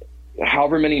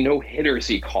 However many no-hitters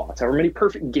he caught, however many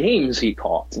perfect games he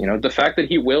caught, you know, the fact that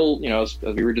he will, you know, as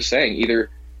we were just saying, either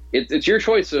it's your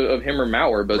choice of him or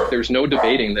Mauer, but there's no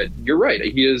debating that you're right.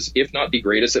 He is, if not the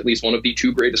greatest, at least one of the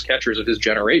 2 greatest catchers of his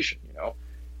generation, you know,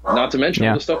 not to mention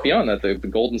all the stuff beyond that, the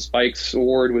Golden Spikes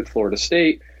Award with Florida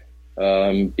State,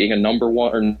 being a number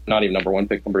 1, or not even number 1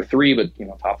 pick, number 3, but, you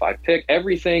know, top 5 pick,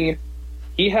 everything.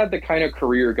 He had the kind of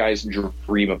career guys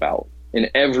dream about. In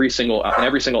every single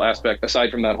aspect,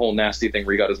 aside from that whole nasty thing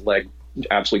where he got his leg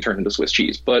absolutely turned into Swiss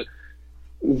cheese. But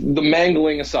the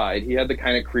mangling aside, he had the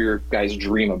kind of career guys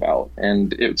dream about.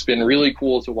 And it's been really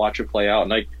cool to watch it play out.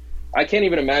 And I can't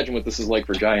even imagine what this is like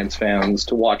for Giants fans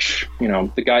to watch, you know,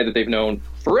 the guy that they've known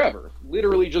forever,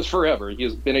 literally just forever. He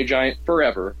has been a Giant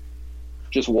forever,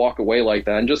 just walk away like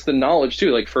that. And just the knowledge,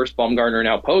 too, like first Bumgarner,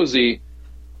 now Posey,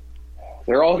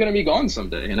 they're all going to be gone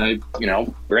someday. And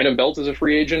Brandon Belt is a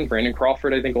free agent. Brandon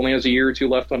Crawford, I think, only has a year or 2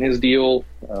 left on his deal.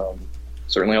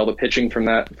 Certainly all the pitching from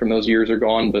those years are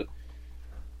gone. But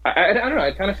I don't know.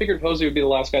 I kind of figured Posey would be the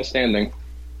last guy standing.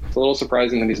 It's a little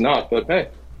surprising that he's not. But hey,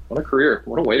 what a career.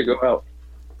 What a way to go out.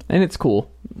 And it's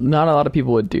cool. Not a lot of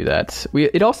people would do that.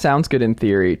 It all sounds good in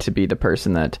theory to be the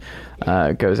person that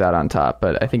goes out on top,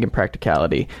 but I think in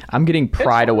practicality, I'm getting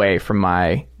pried away from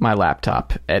my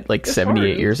laptop at like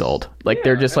 78 years old. Like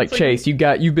they're just like, Chase,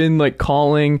 you've been like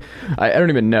calling. I don't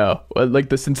even know, like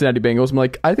the Cincinnati Bengals. I'm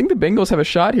like, I think the Bengals have a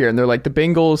shot here, and they're like, the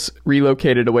Bengals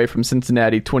relocated away from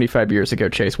Cincinnati 25 years ago.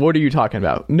 Chase, what are you talking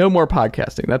about? No more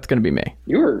podcasting. That's going to be me.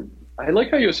 I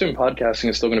like how you assume podcasting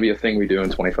is still going to be a thing we do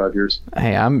in 25 years.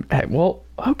 Well,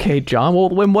 okay, John. Well,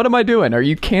 then what am I doing? Are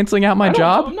you canceling out my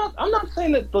job? I'm not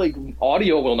saying that like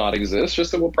audio will not exist.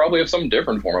 Just that we'll probably have some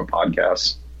different form of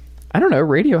podcasts. I don't know.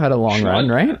 Radio had a long run,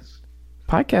 right?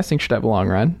 Podcasting should have a long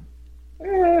run.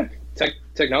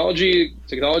 Technology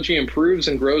improves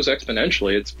and grows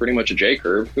exponentially. It's pretty much a J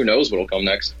curve. Who knows what'll come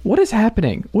next? What is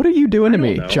happening? What are you doing to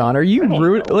me, John? Are you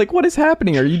rude? Like, what is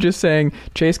happening? Are you just saying,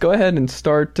 Chase, go ahead and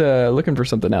start looking for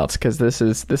something else, because this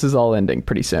is all ending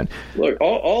pretty soon. Look,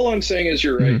 all I'm saying is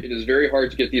you're right. It is very hard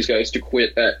to get these guys to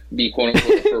quit at the quote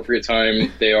unquote appropriate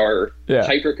time. They are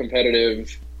hyper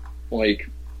competitive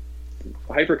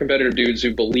dudes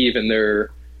who believe in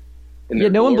their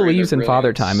no one believes in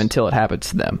father time until it happens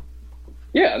to them.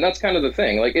 Yeah, and that's kind of the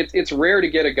thing. Like, it's rare to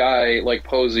get a guy like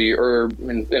Posey, or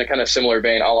in a kind of similar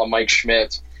vein, a la Mike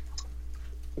Schmidt,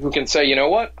 who can say, you know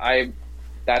what,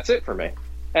 that's it for me.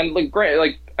 And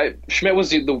Schmidt was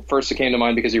the first that came to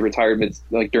mind because he retired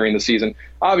during the season.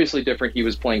 Obviously different. He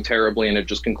was playing terribly, and it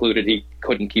just concluded he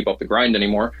couldn't keep up the grind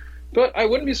anymore. But I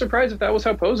wouldn't be surprised if that was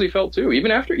how Posey felt too.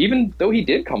 Even though he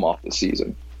did come off the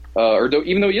season,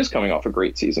 even though he is coming off a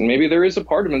great season, maybe there is a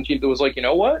part of him that was like, you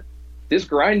know what. This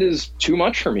grind is too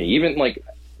much for me, even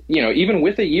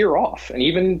with a year off, and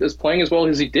even as playing as well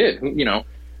as he did.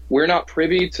 We're not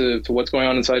privy to what's going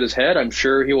on inside his head. I'm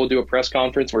sure he will do a press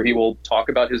conference where he will talk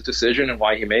about his decision and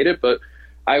why he made it, but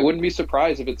I wouldn't be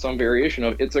surprised if it's some variation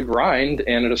of it's a grind,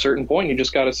 and at a certain point you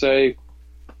just got to say,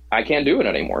 I can't do it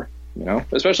anymore,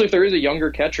 especially if there is a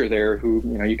younger catcher there who,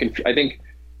 you can, I think.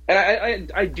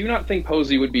 And I do not think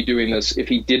Posey would be doing this if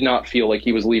he did not feel like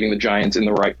he was leaving the Giants in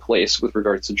the right place with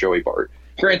regards to Joey Bart.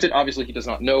 Granted, obviously he does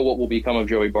not know what will become of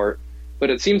Joey Bart, but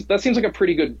that seems like a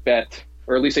pretty good bet,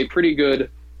 or at least a pretty good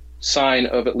sign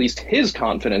of at least his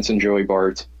confidence in Joey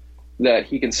Bart that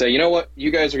he can say, you know what,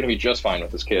 you guys are going to be just fine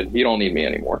with this kid. You don't need me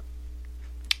anymore.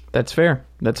 That's fair.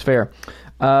 That's fair.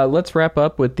 Let's wrap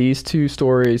up with these two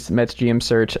stories. Mets GM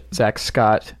search, Zach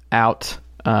Scott out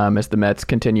as the Mets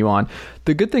continue on.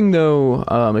 The good thing, though,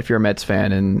 if you're a Mets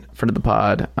fan in front of the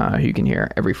pod, who you can hear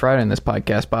every Friday in this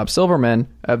podcast, Bob Silverman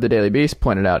of the Daily Beast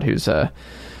pointed out, who's an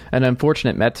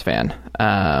unfortunate Mets fan.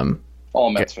 All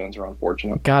Mets fans are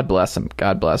unfortunate. God bless him.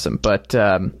 God bless him. But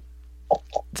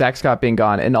Zach Scott being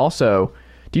gone. And also,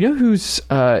 do you know who's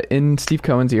in Steve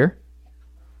Cohen's ear?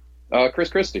 Chris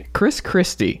Christie. Chris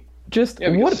Christie. Just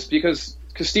what? Because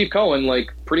Steve Cohen,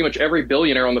 like pretty much every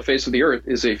billionaire on the face of the earth,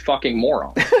 is a fucking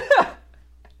moron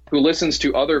who listens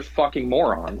to other fucking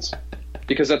morons.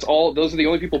 Because those are the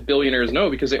only people billionaires know,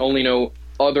 because they only know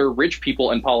other rich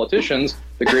people and politicians,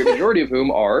 the great majority of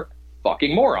whom are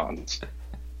fucking morons.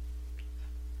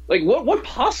 Like, what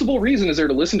possible reason is there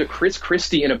to listen to Chris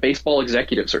Christie in a baseball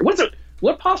executive search?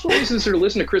 What possible reason is there to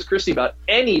listen to Chris Christie about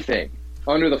anything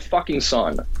under the fucking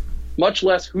sun? Much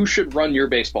less who should run your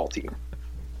baseball team.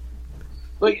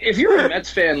 Like, if you're a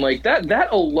Mets fan, like that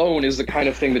alone is the kind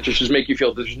of thing that just make you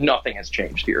feel there's nothing has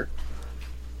changed here.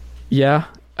 Yeah,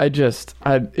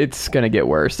 it's gonna get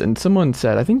worse. And someone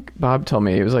said, I think Bob told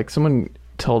me, it was like someone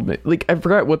told me, like I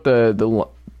forgot what the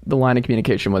line of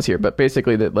communication was here, but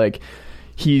basically that like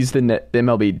he's the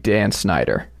MLB Dan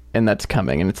Snyder, and that's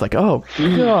coming, and it's like, oh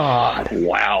god,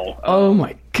 wow, oh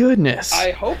my goodness.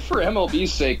 I hope for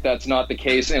MLB's sake that's not the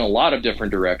case in a lot of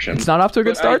different directions. It's not off to a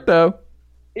good start though.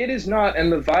 It is not,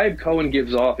 and the vibe Cohen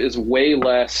gives off is way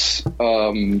less,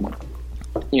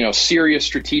 serious,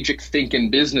 strategic thinking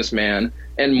businessman,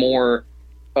 and more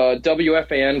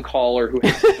WFAN caller who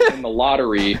has won the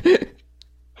lottery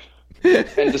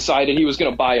and decided he was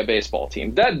going to buy a baseball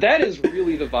team. That is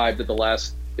really the vibe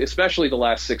that especially the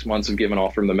last 6 months have given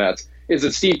off from the Mets, is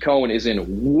that Steve Cohen is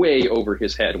in way over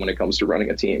his head when it comes to running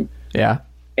a team. Yeah,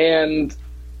 and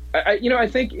I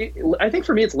think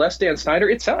for me it's less Dan Snyder.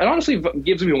 It honestly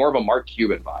gives me more of a Mark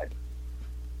Cuban vibe.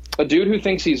 A dude who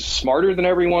thinks he's smarter than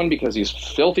everyone because he's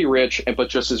filthy rich, but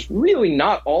just is really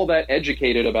not all that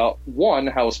educated about, one,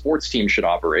 how a sports team should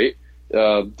operate,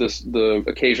 the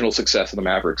occasional success of the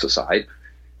Mavericks aside,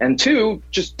 and two,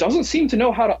 just doesn't seem to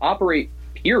know how to operate,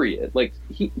 period. Like,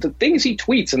 the things he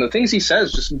tweets and the things he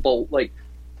says just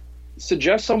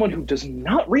suggest someone who does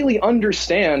not really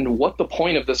understand what the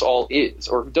point of this all is,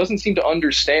 or doesn't seem to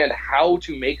understand how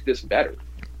to make this better.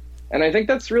 And I think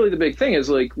that's really the big thing, is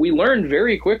like, we learned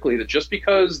very quickly that just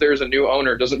because there's a new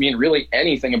owner doesn't mean really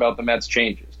anything about the Mets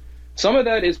changes. Some of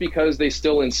that is because they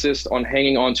still insist on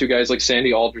hanging on to guys like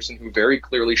Sandy Alderson, who very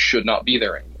clearly should not be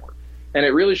there anymore. And it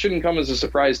really shouldn't come as a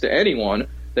surprise to anyone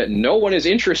that no one is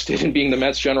interested in being the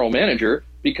Mets general manager,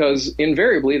 because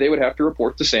invariably they would have to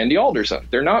report to Sandy Alderson.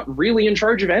 They're not really in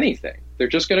charge of anything. They're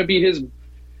just going to be his...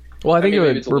 Well, I think he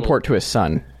would report to his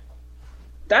son.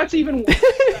 That's even...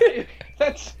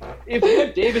 That's... If you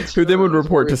have David Stearns... Who then would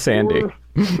report to Sandy.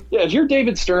 Yeah, if you're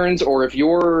David Stearns, or if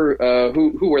you're...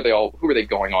 Who are they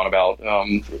going on about?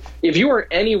 If you are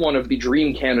any one of the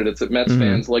dream candidates that Mets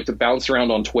fans like to bounce around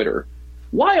on Twitter,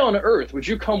 why on earth would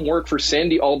you come work for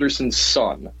Sandy Alderson's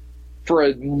son? For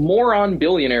a moron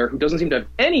billionaire who doesn't seem to have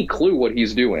any clue what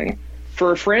he's doing,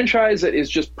 for a franchise that is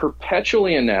just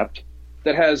perpetually inept,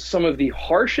 that has some of the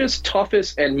harshest,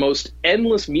 toughest, and most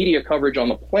endless media coverage on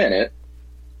the planet,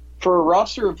 for a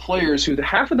roster of players who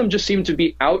half of them just seem to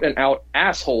be out and out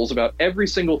assholes about every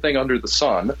single thing under the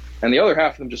sun, and the other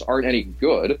half of them just aren't any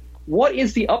good. What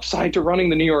is the upside to running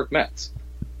the New York Mets?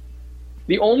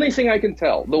 The only thing I can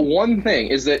tell, the one thing,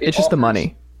 is that it's just the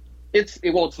money. It's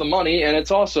the money, and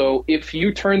it's also, if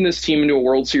you turn this team into a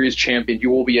World Series champion, you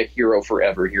will be a hero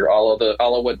forever here, a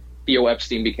la what Theo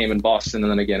Epstein became in Boston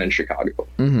and then again in Chicago.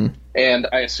 Mm-hmm. And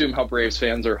I assume how Braves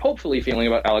fans are hopefully feeling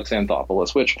about Alex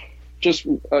Anthopoulos, which, just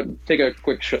take a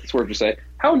quick swerve to say,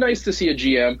 how nice to see a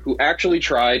GM who actually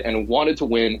tried and wanted to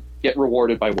win get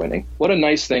rewarded by winning. What a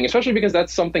nice thing, especially because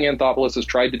that's something Anthopoulos has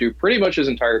tried to do pretty much his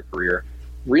entire career.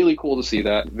 Really cool to see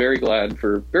that. Very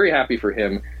happy for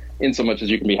him, in so much as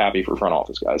you can be happy for front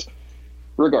office guys.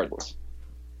 Regardless.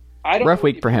 Rough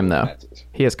week for him, though.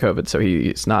 He has COVID, so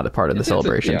he's not a part of the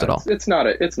celebrations at all. It's not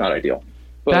ideal.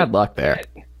 But, bad luck there.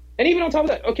 And even on top of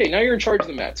that, okay, now you're in charge of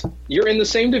the Mets. You're in the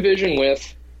same division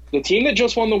with the team that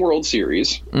just won the World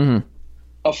Series,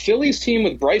 a Phillies team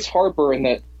with Bryce Harper, and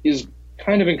that is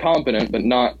kind of incompetent, but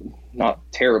not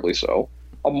terribly so,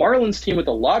 a Marlins team with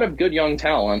a lot of good young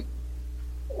talent,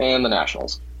 and the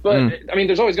Nationals. But, I mean,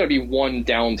 there's always got to be one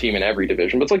down team in every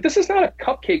division. But it's like, this is not a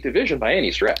cupcake division by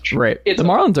any stretch. Right. The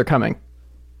Marlins are coming.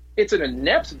 it's an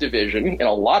inept division in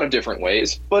a lot of different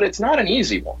ways, but it's not an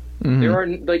easy one. There are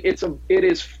it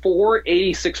is 4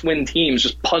 86-win teams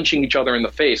just punching each other in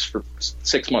the face for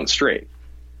 6 months straight,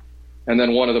 and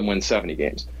then one of them wins 70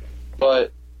 games.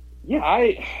 But yeah,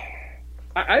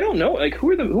 I don't know. Like,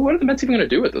 what are the Mets even going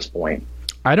to do at this point?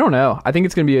 I don't know. I think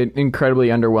it's going to be an incredibly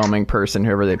underwhelming person,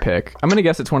 whoever they pick. I'm going to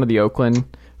guess it's one of the Oakland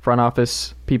front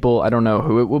office people. I don't know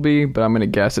who it will be, but I'm going to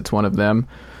guess it's one of them.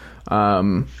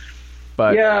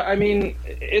 But yeah, I mean,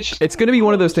 it's going to be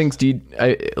one of those things.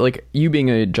 Like, you being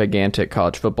a gigantic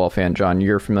college football fan, John,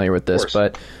 you're familiar with this,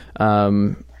 but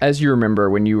as you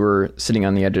remember when you were sitting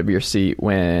on the edge of your seat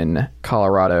when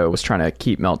Colorado was trying to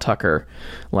keep Mel Tucker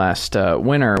last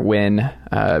winter, when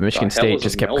Michigan State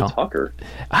just kept calling Tucker.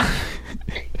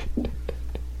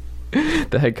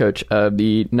 The head coach of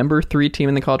the number 3 team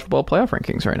in the college football playoff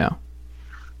rankings right now.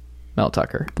 Mel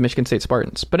Tucker, the Michigan State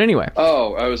Spartans. But anyway.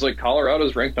 Oh, I was like,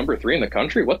 Colorado's ranked number 3 in the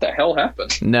country? What the hell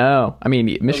happened? No. I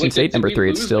mean, Michigan State number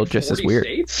 3 is still just as weird.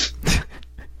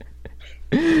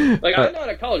 Like, I'm not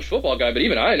a college football guy, but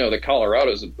even I know that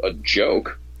Colorado's a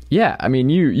joke. Yeah, I mean,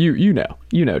 you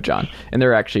know, John, and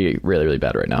they're actually really, really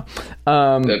bad right now.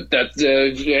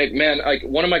 Man, like,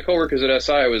 one of my coworkers at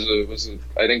SI was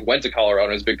I think went to Colorado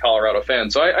and is a big Colorado fan.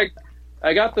 So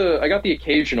I got the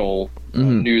occasional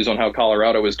news on how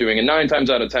Colorado was doing, and 9 times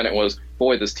out of 10 it was,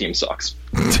 boy, this team sucks.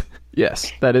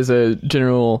 Yes, that is a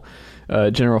general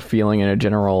feeling and a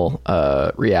general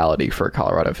reality for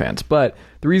Colorado fans. But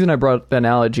the reason I brought the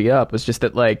analogy up was just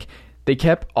that, like, they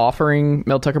kept offering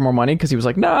Mel Tucker more money because he was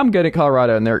like, no, I'm good at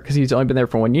Colorado, and because he's only been there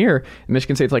for 1 year. And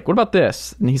Michigan State's like, what about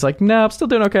this? And he's like, no, I'm still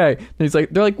doing okay. And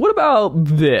they're like, what about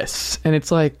this? And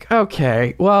it's like,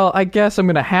 okay, well, I guess I'm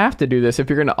gonna have to do this if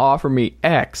you're gonna offer me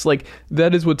X. Like,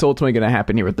 that is what's ultimately gonna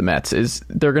happen here with the Mets, is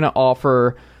they're gonna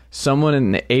offer someone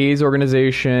in the A's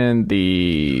organization,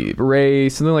 the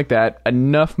Rays, something like that,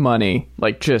 enough money,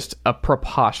 like just a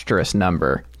preposterous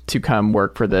number, to come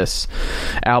work for this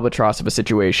albatross of a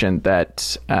situation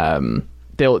that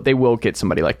they will get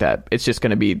somebody like that. It's just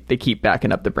going to be, they keep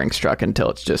backing up the Brinks truck until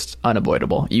it's just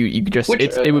unavoidable. You just,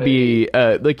 it would be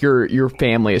like your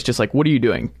family is just like, what are you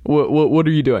doing? What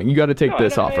are you doing? You got to take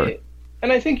this offer.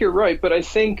 And I think you're right, but I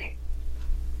think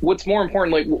what's more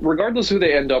important, like, regardless who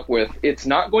they end up with, it's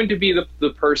not going to be the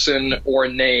person or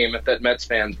name that Mets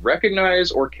fans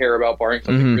recognize or care about, barring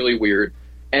something really weird.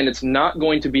 And it's not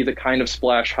going to be the kind of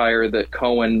splash hire that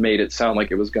Cohen made it sound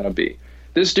like it was going to be.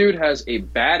 This dude has a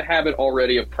bad habit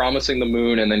already of promising the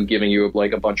moon and then giving you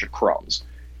like a bunch of crumbs.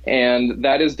 And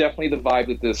that is definitely the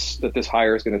vibe that this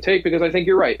hire is going to take, because I think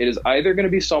you're right. It is either going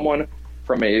to be someone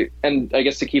and I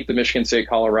guess to keep the Michigan State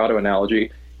Colorado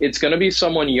analogy, it's going to be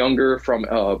someone younger from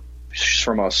a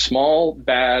small,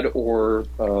 bad, or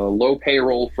low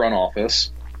payroll front office,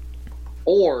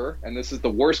 or, and this is the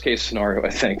worst case scenario I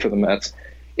think for the Mets,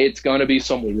 it's going to be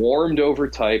some warmed over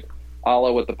type, a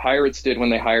la what the Pirates did when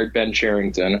they hired Ben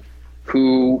Cherington,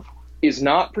 who is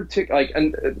not particular. Like,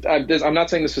 and I'm not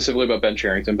saying this specifically about Ben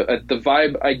Cherington, but the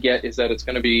vibe I get is that it's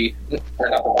going to be, or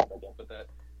not the vibe I get, but that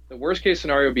the worst case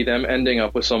scenario would be them ending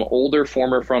up with some older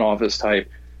former front office type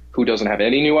who doesn't have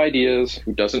any new ideas,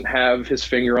 who doesn't have his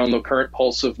finger on the current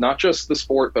pulse of not just the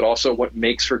sport, but also what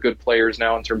makes for good players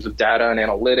now in terms of data and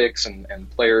analytics and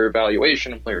player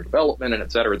evaluation and player development and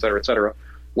et cetera, et cetera, et cetera,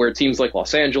 where teams like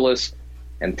Los Angeles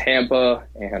and Tampa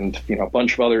and, you know, a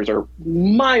bunch of others are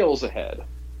miles ahead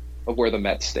of where the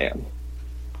Mets stand.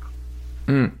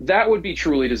 That would be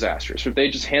truly disastrous if they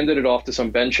just handed it off to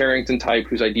some Ben Cherington type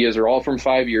whose ideas are all from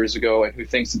 5 years ago and who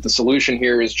thinks that the solution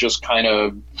here is just kind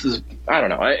of, I don't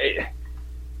know.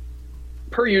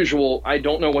 Per usual, I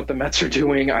don't know what the Mets are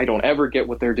doing. I don't ever get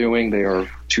what they're doing. They are,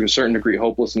 to a certain degree,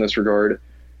 hopeless in this regard.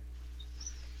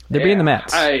 They're being the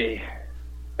Mets. I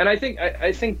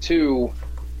think too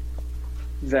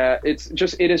that it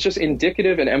is just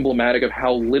indicative and emblematic of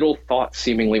how little thought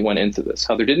seemingly went into this.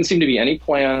 How there didn't seem to be any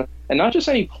plan, and not just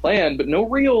any plan, but no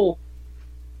real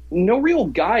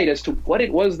guide as to what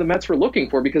it was the Mets were looking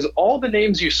for, because all the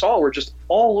names you saw were just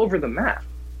all over the map.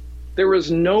 There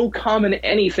was no common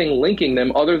anything linking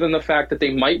them other than the fact that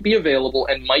they might be available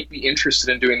and might be interested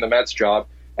in doing the Mets job,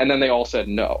 and then they all said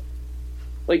no.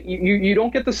 Like, you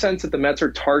don't get the sense that the Mets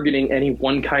are targeting any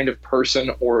one kind of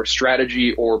person or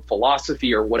strategy or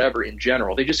philosophy or whatever in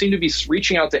general. They just seem to be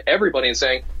reaching out to everybody and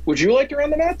saying, would you like to run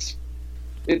the Mets?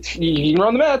 You can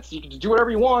run the Mets. You can do whatever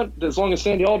you want, as long as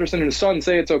Sandy Alderson and his son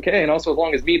say it's okay, and also as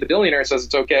long as me, the billionaire, says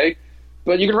it's okay.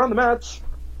 But you can run the Mets.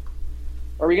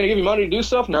 Are we going to give you money to do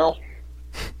stuff? No.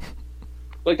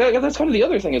 Like, that's kind of the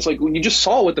other thing. It's like, when you just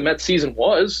saw what the Mets season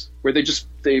was, where they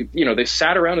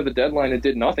sat around at the deadline and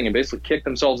did nothing and basically kicked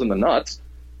themselves in the nuts.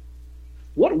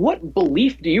 what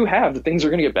belief do you have that things are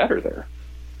going to get better there?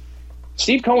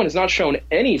 Steve Cohen has not shown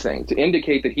anything to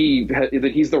indicate that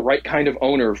he's the right kind of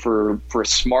owner for a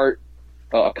smart,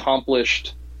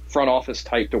 accomplished front office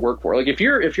type to work for. Like if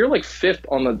you're like fifth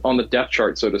on the depth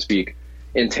chart, so to speak,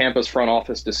 in Tampa's front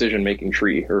office decision making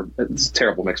tree, or it's a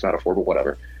terrible mixed metaphor, but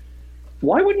whatever.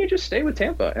 Why wouldn't you just stay with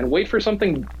Tampa and wait for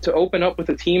something to open up with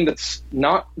a team that's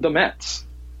not the Mets?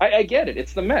 I get it.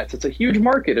 It's the Mets. It's a huge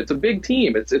market. It's a big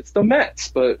team. It's the Mets.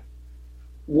 But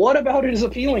what about it is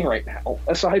appealing right now,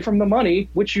 aside from the money,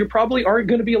 which you probably aren't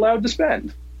going to be allowed to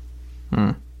spend?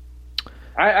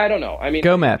 I don't know. I mean,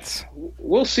 go Mets.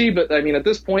 We'll see. But I mean, at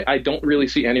this point, I don't really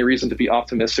see any reason to be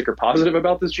optimistic or positive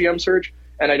about this GM search.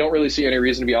 And I don't really see any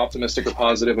reason to be optimistic or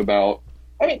positive about...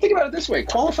 I mean, think about it this way.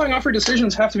 Qualifying offer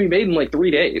decisions have to be made in like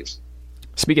 3 days.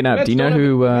 Speaking of, do you know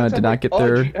who did not get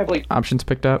their options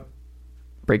picked up?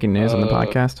 Breaking news on the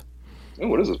podcast. Oh,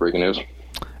 what is this breaking news?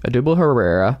 Odubel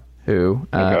Herrera, who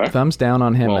thumbs down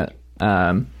on him,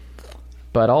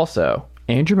 but also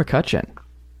Andrew McCutchen.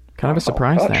 Kind of a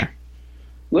surprise there.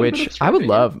 Which I would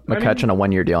love McCutchen a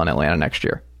 1-year deal in Atlanta next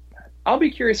year. I'll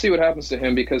be curious to see what happens to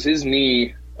him because his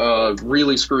knee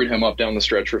really screwed him up down the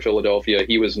stretch for Philadelphia.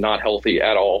 He was not healthy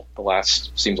at all the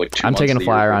last, seems like 2 months. I'm taking a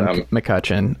flyer on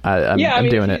McCutchen. I'm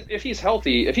doing it. If he's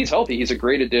healthy, he's a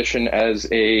great addition as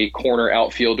a corner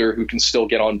outfielder who can still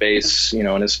get on base, you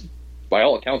know, and is, by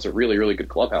all accounts, a really, really good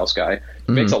clubhouse guy. It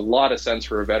makes a lot of sense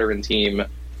for a veteran team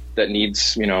that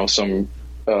needs, you know, some,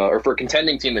 or for a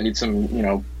contending team that needs some, you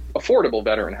know, affordable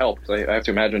veteran help. Because I have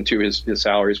to imagine, too, his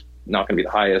salary's not going to be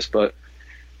the highest. But,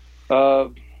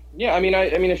 yeah, I mean,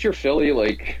 if you're Philly,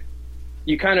 like,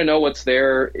 you kind of know what's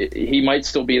there. He might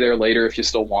still be there later if you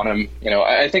still want him. You know,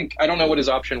 I think, I don't know what his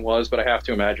option was, but I have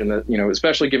to imagine that, you know,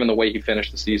 especially given the way he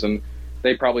finished the season,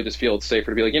 they probably just feel it's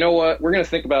safer to be like, you know what, we're going to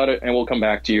think about it and we'll come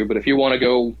back to you. But if you want to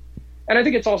go, and I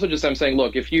think it's also just them saying,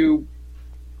 look, if you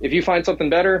find something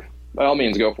better, by all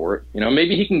means, go for it. You know,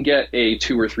 maybe he can get a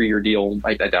 2 or 3 year deal.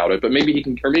 I doubt it, but maybe he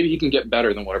can get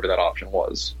better than whatever that option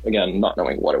was. Again, not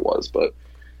knowing what it was, but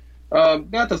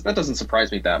that doesn't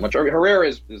surprise me that much. I mean, Herrera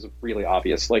is really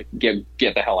obvious. Like, get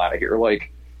the hell out of here.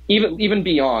 Like, even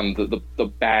beyond the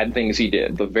bad things he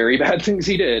did, the very bad things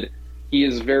he did, he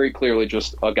is very clearly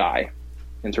just a guy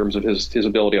in terms of his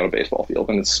ability on a baseball field,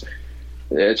 and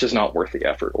it's just not worth the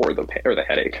effort or the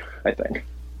headache, I think.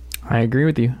 I agree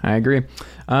with you. I agree.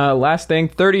 Last thing,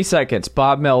 30 seconds.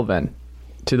 Bob Melvin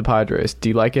to the Padres. Do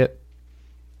you like it?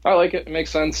 I like it. It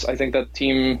makes sense. I think that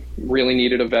team really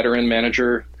needed a veteran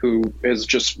manager who has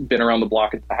just been around the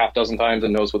block a half dozen times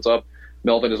and knows what's up.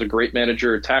 Melvin is a great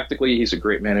manager tactically. He's a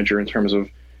great manager in terms of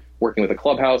working with a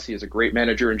clubhouse. He is a great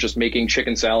manager in just making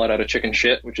chicken salad out of chicken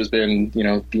shit, which has been, you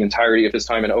know, the entirety of his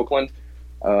time in Oakland.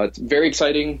 It's very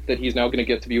exciting that he's now going to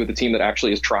get to be with a team that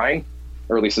actually is trying,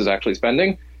 or at least is actually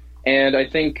spending. And I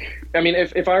think, I mean,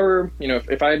 if I were, you know,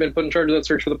 if I had been put in charge of that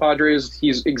search for the Padres,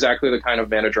 he's exactly the kind of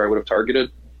manager I would have targeted.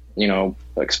 You know,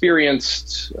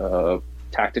 experienced,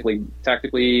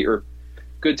 tactically, or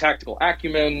good tactical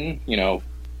acumen, you know,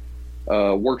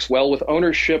 works well with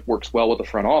ownership, works well with the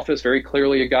front office. Very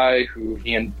clearly a guy who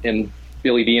he and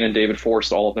Billy Beane and David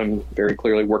Forst, all of them very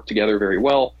clearly work together very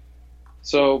well.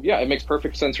 So, yeah, it makes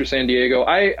perfect sense for San Diego.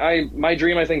 My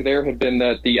dream, I think, there had been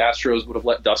that the Astros would have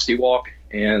let Dusty walk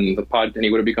and he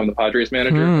would have become the Padres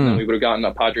manager. And then we would have gotten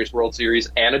a Padres World Series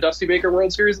and a Dusty Baker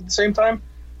World Series at the same time.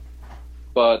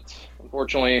 But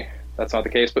unfortunately, that's not the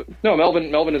case. But no,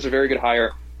 Melvin is a very good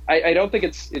hire. I don't think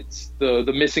it's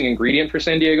the missing ingredient for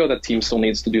San Diego. That team still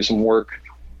needs to do some work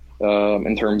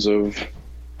in terms of,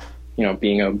 you know,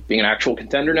 being an actual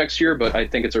contender next year. But I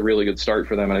think it's a really good start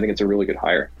for them, and I think it's a really good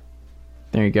hire.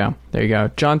 There you go.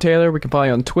 John Tayler, we can follow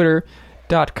you on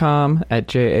Twitter.com at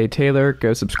JA Taylor.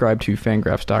 Go subscribe to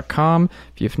Fangraphs.com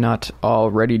if you've not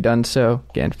already done so.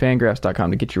 Again,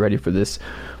 Fangraphs.com to get you ready for this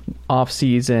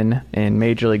off-season in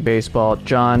Major League Baseball.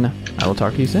 John, I will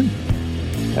talk to you soon.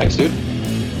 Thanks, dude.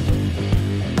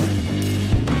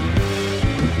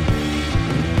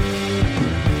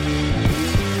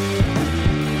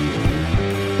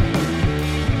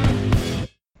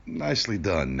 Nicely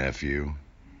done, nephew.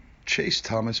 Chase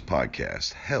Thomas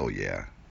Podcast. Hell yeah.